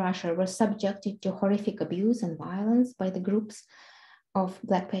migrants in Russia were subjected to horrific abuse and violence by the groups of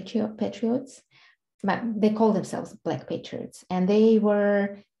Black Patriots. But they call themselves Black Patriots, and they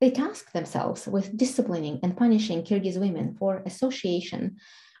tasked themselves with disciplining and punishing Kyrgyz women for association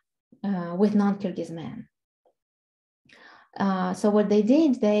with non-Kyrgyz men. So what they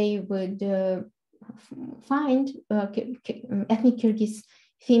did, they would find ethnic Kyrgyz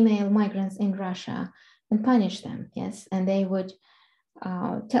female migrants in Russia and punish them, yes, and they would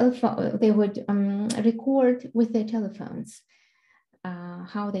record with their telephones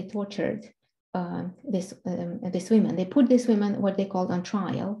how they tortured these women. They put these women, what they called, on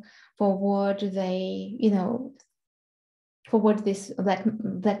trial for what they, for what this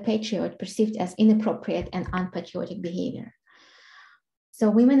Black Patriot perceived as inappropriate and unpatriotic behavior. So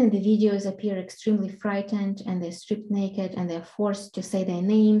women in the videos appear extremely frightened, and they're stripped naked, and they're forced to say their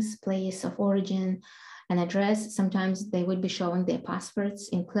names, place of origin, and address. Sometimes they would be showing their passports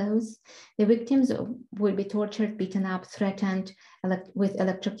in clothes. The victims would be tortured, beaten up, threatened with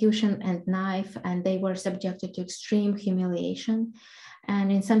electrocution and knife, and they were subjected to extreme humiliation.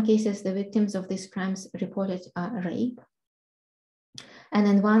 And in some cases, the victims of these crimes reported rape. And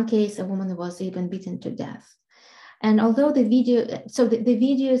in one case, a woman was even beaten to death. And although the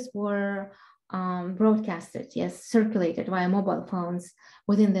videos were broadcasted, yes, circulated via mobile phones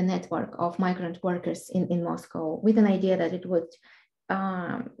within the network of migrant workers in Moscow, with an idea that it would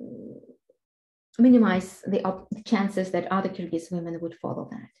minimize the chances that other Kyrgyz women would follow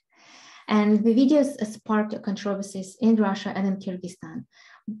that. And the videos sparked controversies in Russia and in Kyrgyzstan,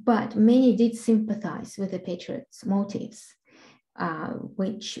 but many did sympathize with the patriots' motives,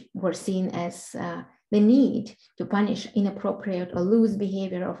 which were seen as the need to punish inappropriate or loose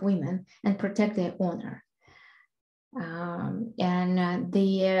behavior of women and protect their honor. The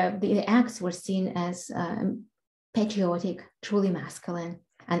acts were seen as patriotic, truly masculine,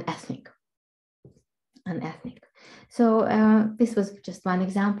 and ethnic. So this was just one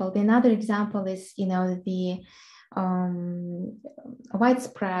example. Another example is, the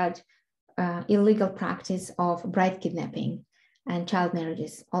widespread illegal practice of bride kidnapping and child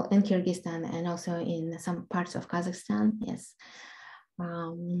marriages in Kyrgyzstan and also in some parts of Kazakhstan. Yes,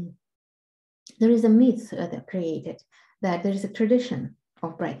 there is a myth that created that there is a tradition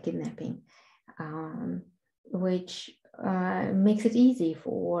of bride kidnapping, which makes it easy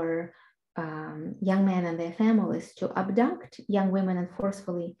for young men and their families to abduct young women and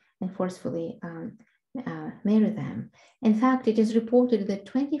forcefully marry them. In fact, it is reported that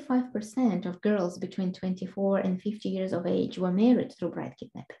 25% of girls between 24 and 50 years of age were married through bride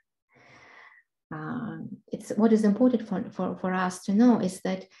kidnapping. It's what is important for us to know is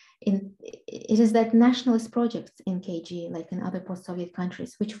that it is that nationalist projects in KG, like in other post-Soviet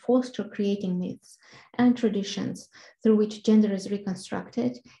countries, which foster creating myths and traditions through which gender is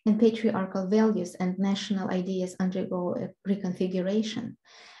reconstructed and patriarchal values and national ideas undergo a reconfiguration.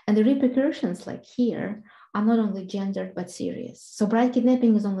 And the repercussions, like here, are not only gendered but serious. So bride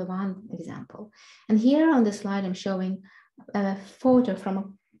kidnapping is only one example. And here on the slide, I'm showing a photo from a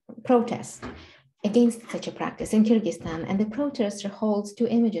protest against such a practice in Kyrgyzstan, and the protester holds two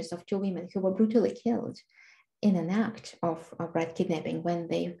images of two women who were brutally killed in an act of bride kidnapping when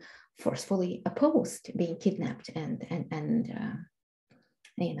they forcefully opposed being kidnapped and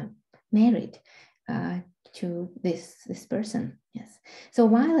married to this person. Yes. So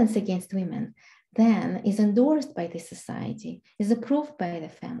violence against women then is endorsed by the society, is approved by the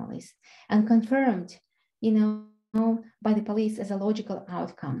families, and confirmed, by the police as a logical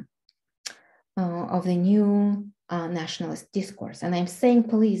outcome of the new nationalist discourse. And I'm saying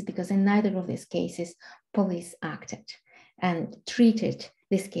police because in neither of these cases, police acted and treated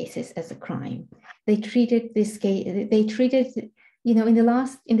these cases as a crime. They treated this case,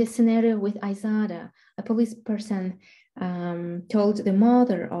 in the scenario with Aizada, a police person told the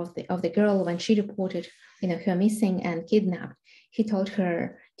mother of the girl when she reported, her missing and kidnapped, he told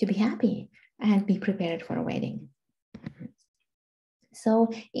her to be happy and be prepared for a wedding.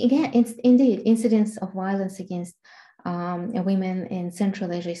 So again, it's indeed incidence of violence against women in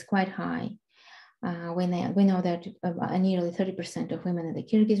Central Asia is quite high. We know that nearly 30% of women in the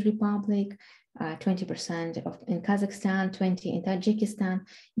Kyrgyz Republic, 20% in Kazakhstan, 20% in Tajikistan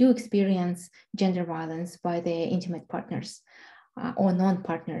do experience gender violence by their intimate partners or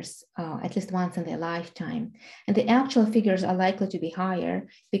non-partners at least once in their lifetime. And the actual figures are likely to be higher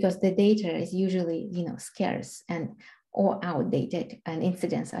because the data is usually, scarce or outdated, and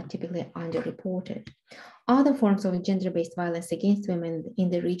incidents are typically underreported. Other forms of gender-based violence against women in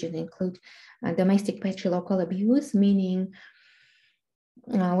the region include domestic patriarchal abuse, meaning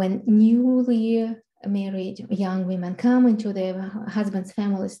when newly married young women come into their husbands'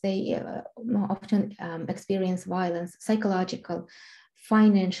 families, they often experience violence, psychological,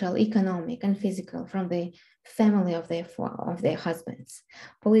 financial, economic, and physical from the family of their husbands.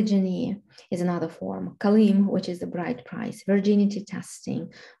 Polygyny is another form. Kalim, which is the bride price, virginity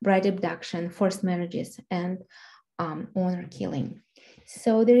testing, bride abduction, forced marriages, and honor killing.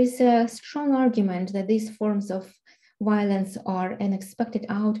 So there is a strong argument that these forms of violence are an expected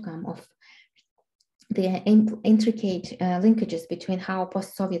outcome of the intricate linkages between how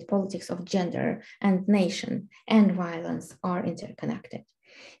post-Soviet politics of gender and nation and violence are interconnected.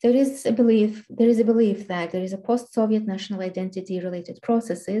 There is a belief that there is a post-Soviet national identity-related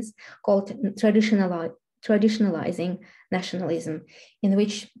processes called traditionalizing nationalism, in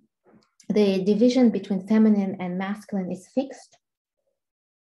which the division between feminine and masculine is fixed,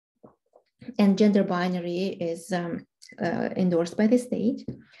 and gender binary is endorsed by the state,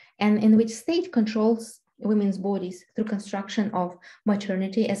 and in which state controls women's bodies through construction of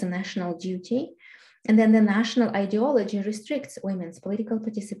maternity as a national duty. And then the national ideology restricts women's political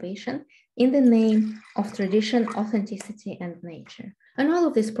participation in the name of tradition, authenticity, and nature. And all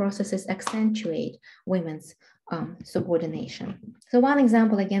of these processes accentuate women's subordination. So one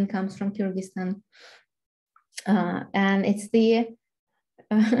example again comes from Kyrgyzstan, and it's the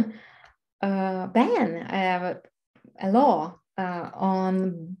a law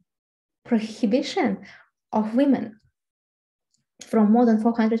on prohibition of women from more than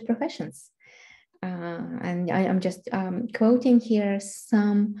 400 professions. And I'm just quoting here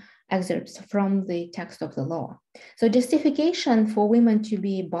some excerpts from the text of the law. So justification for women to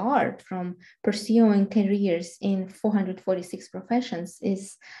be barred from pursuing careers in 446 professions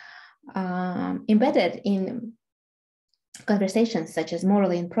is embedded in conversations such as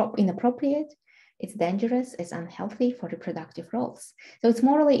morally inappropriate, it's dangerous, it's unhealthy for reproductive roles. So it's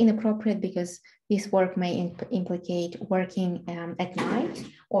morally inappropriate because this work may implicate working at night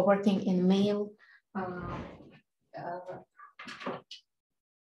or working in male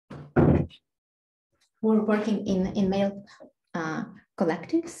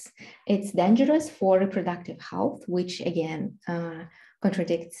collectives. It's dangerous for reproductive health, which again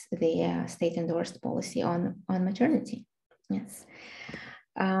contradicts the state-endorsed policy on maternity. Yes.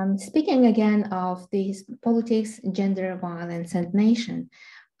 Speaking again of these politics, gender, violence, and nation,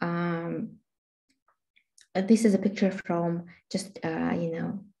 this is a picture from just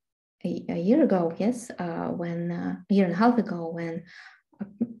a year ago, yes, a year and a half ago, when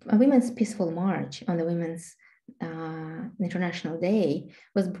a women's peaceful march on the Women's International Day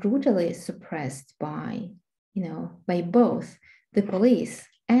was brutally suppressed by, by both the police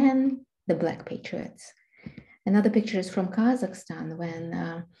and the Black patriots. Another picture is from Kazakhstan, when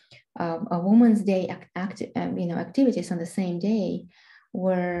a Women's Day activities on the same day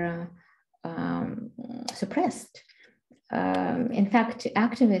were suppressed. In fact,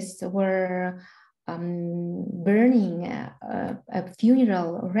 activists were burning a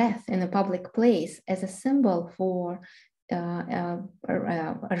funeral wreath in a public place as a symbol for a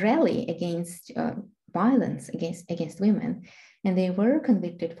rally against violence against women. And they were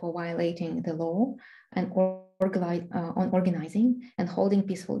convicted for violating the law and on organizing and holding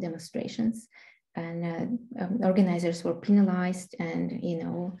peaceful demonstrations. And organizers were penalized and,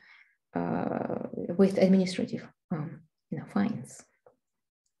 with administrative fines.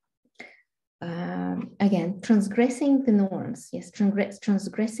 Again, transgressing the norms, yes,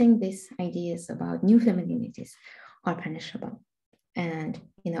 transgressing these ideas about new femininities are punishable. And,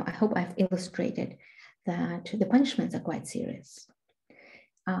 I hope I've illustrated that the punishments are quite serious.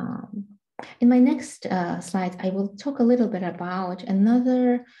 In my next slide, I will talk a little bit about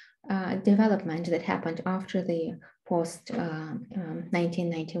another development that happened after the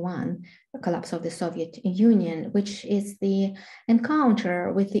post-1991 collapse of the Soviet Union, which is the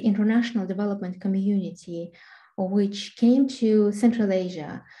encounter with the international development community, which came to Central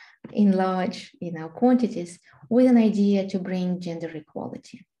Asia in large quantities with an idea to bring gender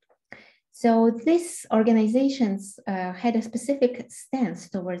equality. So these organizations had a specific stance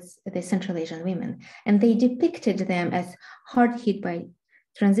towards the Central Asian women, and they depicted them as hard hit by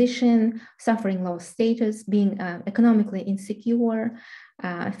transition, suffering low status, being economically insecure,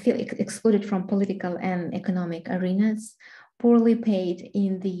 feel excluded from political and economic arenas, poorly paid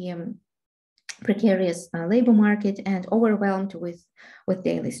in the precarious labor market, and overwhelmed with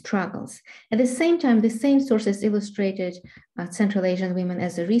daily struggles. At the same time, the same sources illustrated Central Asian women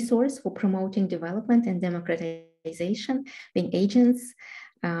as a resource for promoting development and democratization, being agents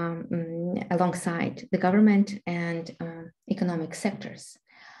alongside the government and economic sectors.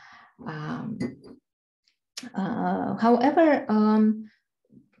 However,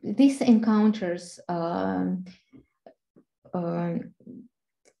 these encounters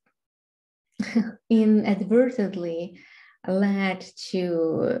inadvertently led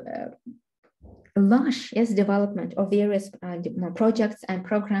to lush development of various projects and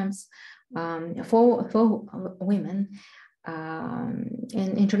programs for women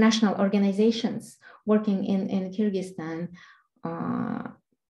in international organizations working in Kyrgyzstan.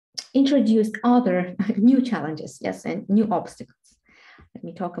 Introduced other new challenges, and new obstacles. Let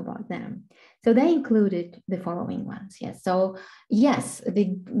me talk about them. So they included the following ones. So yes,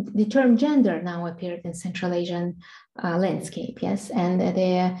 the term gender now appeared in Central Asian landscape. And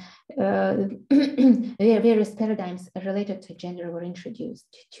the various paradigms related to gender were introduced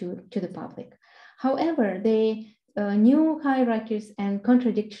to the public. However, the new hierarchies and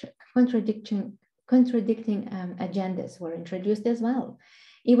contradicting agendas were introduced as well,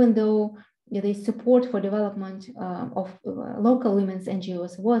 even though the support for development of local women's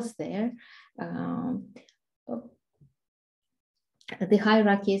NGOs was there. The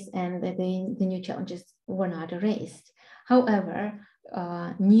hierarchies and the new challenges were not erased. However,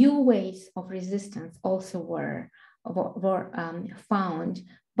 new ways of resistance also were found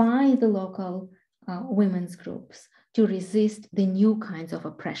by the local women's groups to resist the new kinds of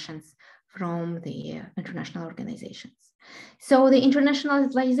oppressions from the international organizations. So the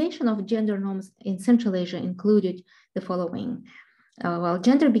internationalization of gender norms in Central Asia included the following. Well,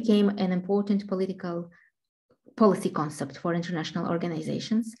 gender became an important political policy concept for international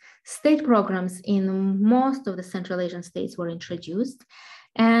organizations. State programs in most of the Central Asian states were introduced,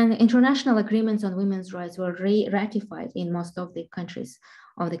 and international agreements on women's rights were ratified in most of the countries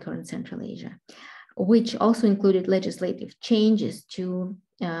of the current Central Asia, which also included legislative changes to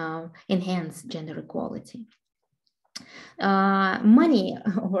enhance gender equality. Money,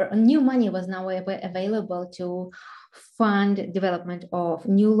 or new money, was now available to fund development of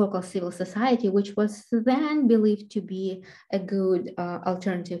new local civil society, which was then believed to be a good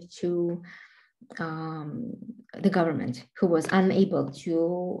alternative to the government, who was unable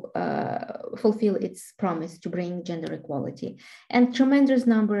to fulfill its promise to bring gender equality. And tremendous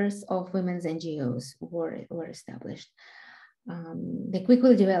numbers of women's NGOs were established. They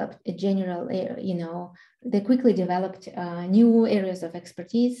quickly developed new areas of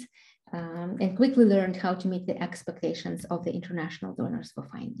expertise and quickly learned how to meet the expectations of the international donors for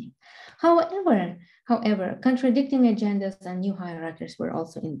funding. However, contradicting agendas and new hierarchies were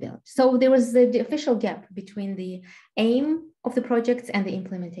also inbuilt. So there was the official gap between the aim of the projects and the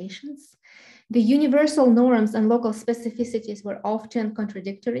implementations. The universal norms and local specificities were often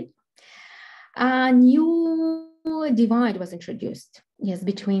contradictory. A new divide was introduced, yes,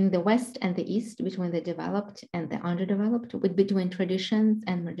 between the West and the East, between the developed and the underdeveloped, between traditions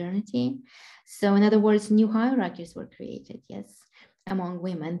and modernity. So in other words, new hierarchies were created, yes, among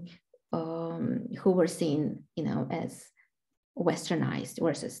women who were seen, as Westernized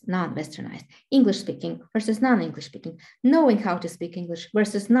versus non-Westernized, English speaking versus non-English speaking, knowing how to speak English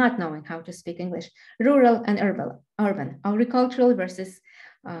versus not knowing how to speak English, rural and urban, agricultural versus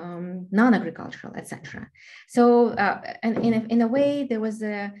non-agricultural, etc. So, and in a way, there was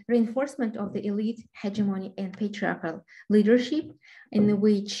a reinforcement of the elite hegemony and patriarchal leadership, in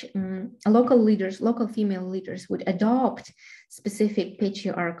which local female leaders would adopt specific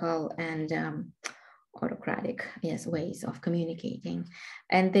patriarchal and autocratic, yes, ways of communicating.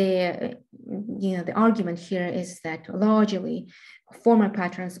 And the argument here is that largely former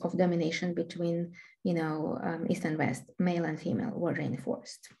patterns of domination between East and West, male and female, were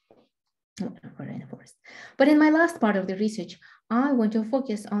reinforced. But in my last part of the research, I want to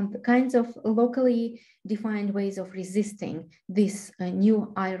focus on the kinds of locally defined ways of resisting these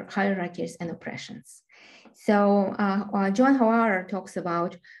new hierarchies and oppressions. So John Hauer talks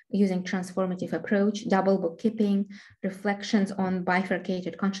about using transformative approach, double bookkeeping, reflections on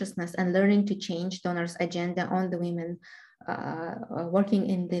bifurcated consciousness, and learning to change donors' agenda on the women working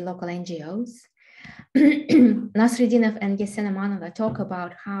in the local NGOs. Nasreddinov and Yesena Manova talk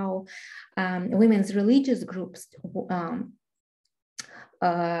about how women's religious groups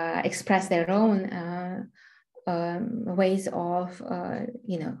express their own ways of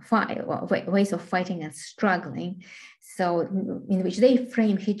ways of fighting and struggling. So in which they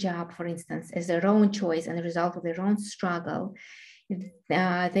frame hijab, for instance, as their own choice and the result of their own struggle.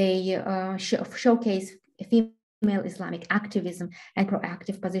 They showcase female Islamic activism and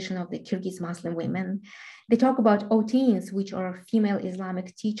proactive position of the Kyrgyz Muslim women. They talk about OTINs, which are female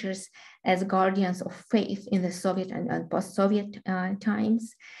Islamic teachers, as guardians of faith in the Soviet and post-Soviet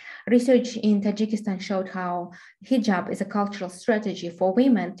times. Research in Tajikistan showed how hijab is a cultural strategy for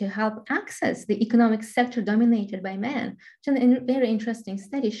women to help access the economic sector dominated by men. It's a very interesting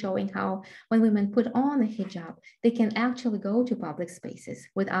study showing how when women put on a hijab, they can actually go to public spaces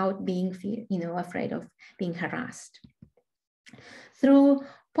without being afraid of being harassed. Through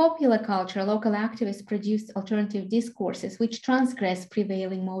popular culture, local activists produced alternative discourses which transgress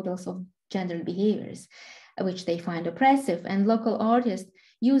prevailing models of gender behaviors, which they find oppressive, and local artists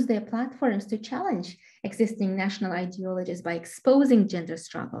use their platforms to challenge existing national ideologies by exposing gender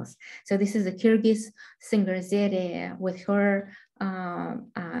struggles. So this is a Kyrgyz singer Zere with her,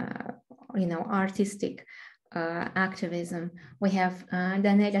 artistic activism. We have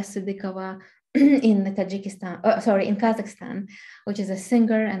Danela Sidikova in Kazakhstan, which is a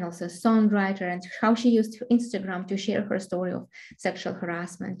singer and also a songwriter, and how she used Instagram to share her story of sexual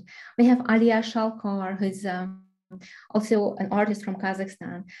harassment. We have Aliya Shalkar, who's also an artist from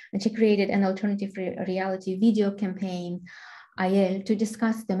Kazakhstan, and she created an alternative reality video campaign, Ayel, to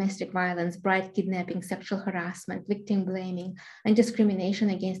discuss domestic violence, bride kidnapping, sexual harassment, victim blaming, and discrimination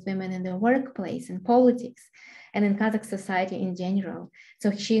against women in the workplace and politics, and in Kazakh society in general.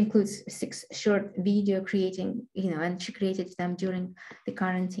 So she includes 6 short video creating, and she created them during the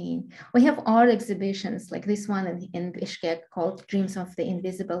quarantine. We have art exhibitions like this one in Bishkek called Dreams of the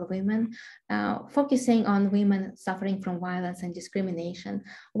Invisible Women, focusing on women suffering from violence and discrimination,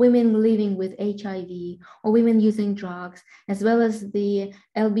 women living with HIV, or women using drugs, as well as the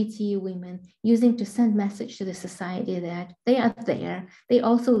LBT women using to send message to the society that they are there, they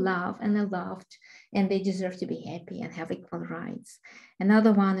also love and are loved, and they deserve to be happy and have equal rights.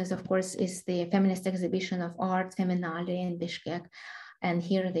 Another one is, of course, is the feminist exhibition of art, Feminale in Bishkek. And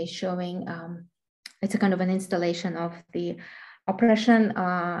here they're showing, it's a kind of an installation of the oppression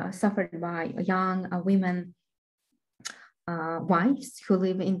suffered by young women, wives who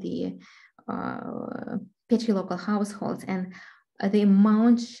live in the patriarchal households, and the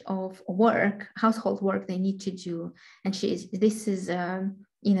amount of work, household work they need to do. And this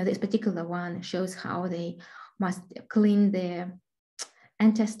particular one shows how they must clean the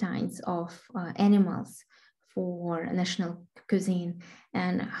intestines of animals for national cuisine,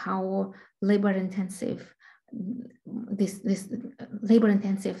 and how labor intensive this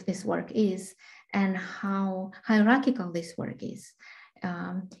work is, and how hierarchical this work is.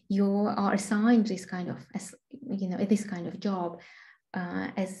 You are assigned this kind of job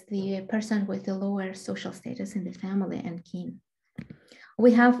as the person with the lower social status in the family and kin.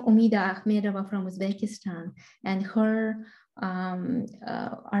 We have Umida Ahmedova from Uzbekistan and her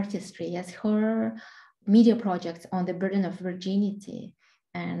artistry, as her media projects on the burden of virginity.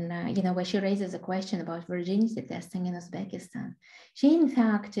 And, where she raises a question about virginity testing in Uzbekistan. She, in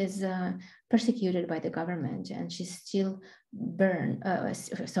fact, is persecuted by the government, and she's still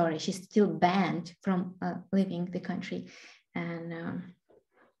she's still banned from leaving the country. And,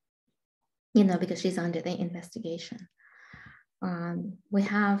 because she's under the investigation. We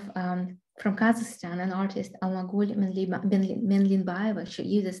have from Kazakhstan an artist, Almagul Menlinbaeva. She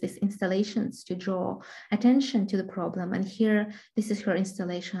uses these installations to draw attention to the problem. And here, this is her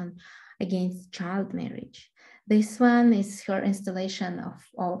installation against child marriage. This one is her installation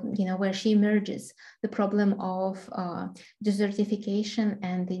of where she merges the problem of desertification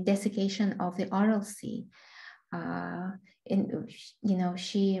and the desiccation of the Aral Sea.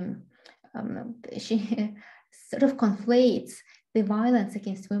 She sort of conflates the violence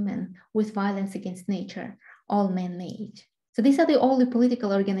against women with violence against nature, all man-made. So these are the only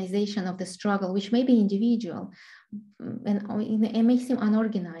political organization of the struggle, which may be individual and it may seem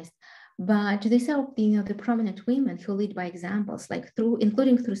unorganized, but these are the prominent women who lead by examples,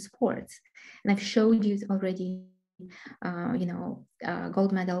 including through sports. And I've showed you already,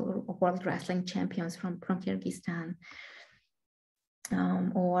 gold medal world wrestling champions from Kyrgyzstan.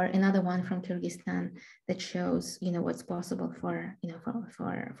 Or another one from Kyrgyzstan that shows, what's possible for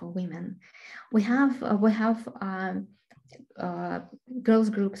women. We have girls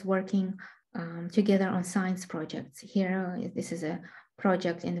groups working together on science projects. Here, this is a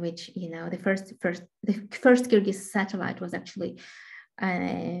project in which the first Kyrgyz satellite was actually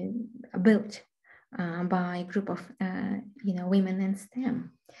built by a group of women in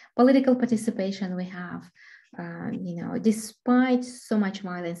STEM. Political participation we have. Despite so much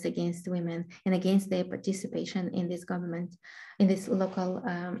violence against women and against their participation in this government, in this local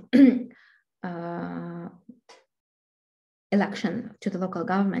election to the local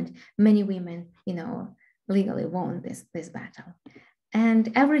government, many women, legally won this battle.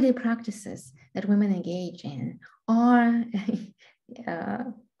 And everyday practices that women engage in are,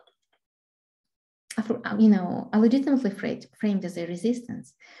 are legitimately framed as a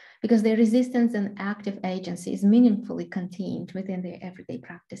resistance, because their resistance and active agency is meaningfully contained within their everyday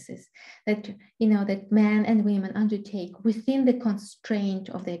practices that men and women undertake within the constraint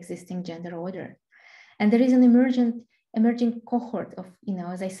of the existing gender order. And there is an emerging cohort of,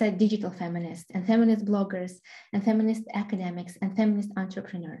 as I said, digital feminists and feminist bloggers and feminist academics and feminist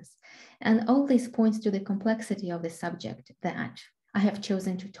entrepreneurs. And all this points to the complexity of the subject that I have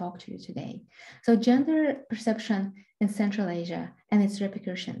chosen to talk to you today. So gender perception in Central Asia and its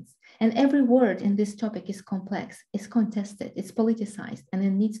repercussions. And every word in this topic is complex, is contested, it's politicized, and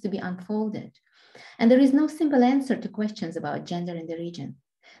it needs to be unfolded. And there is no simple answer to questions about gender in the region.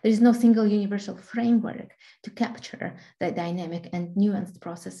 There is no single universal framework to capture the dynamic and nuanced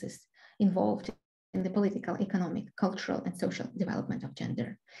processes involved in the political, economic, cultural, and social development of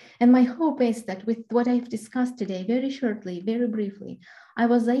gender. And my hope is that with what I've discussed today, very shortly, very briefly, I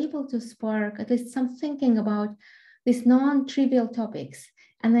was able to spark at least some thinking about these non-trivial topics.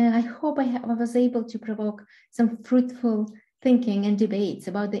 And then I hope I was able to provoke some fruitful thinking and debates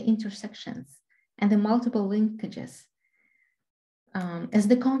about the intersections and the multiple linkages as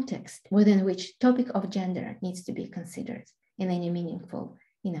the context within which topic of gender needs to be considered in any meaningful,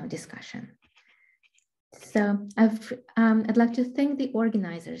 discussion. So I'd like to thank the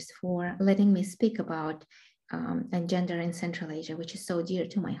organizers for letting me speak about gender in Central Asia, which is so dear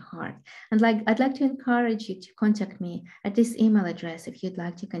to my heart. And I'd like to encourage you to contact me at this email address if you'd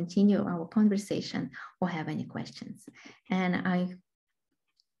like to continue our conversation or have any questions. And I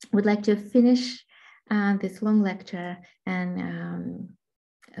would like to finish this long lecture and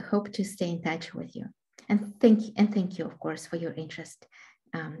hope to stay in touch with you. And thank you, of course, for your interest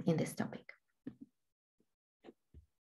in this topic.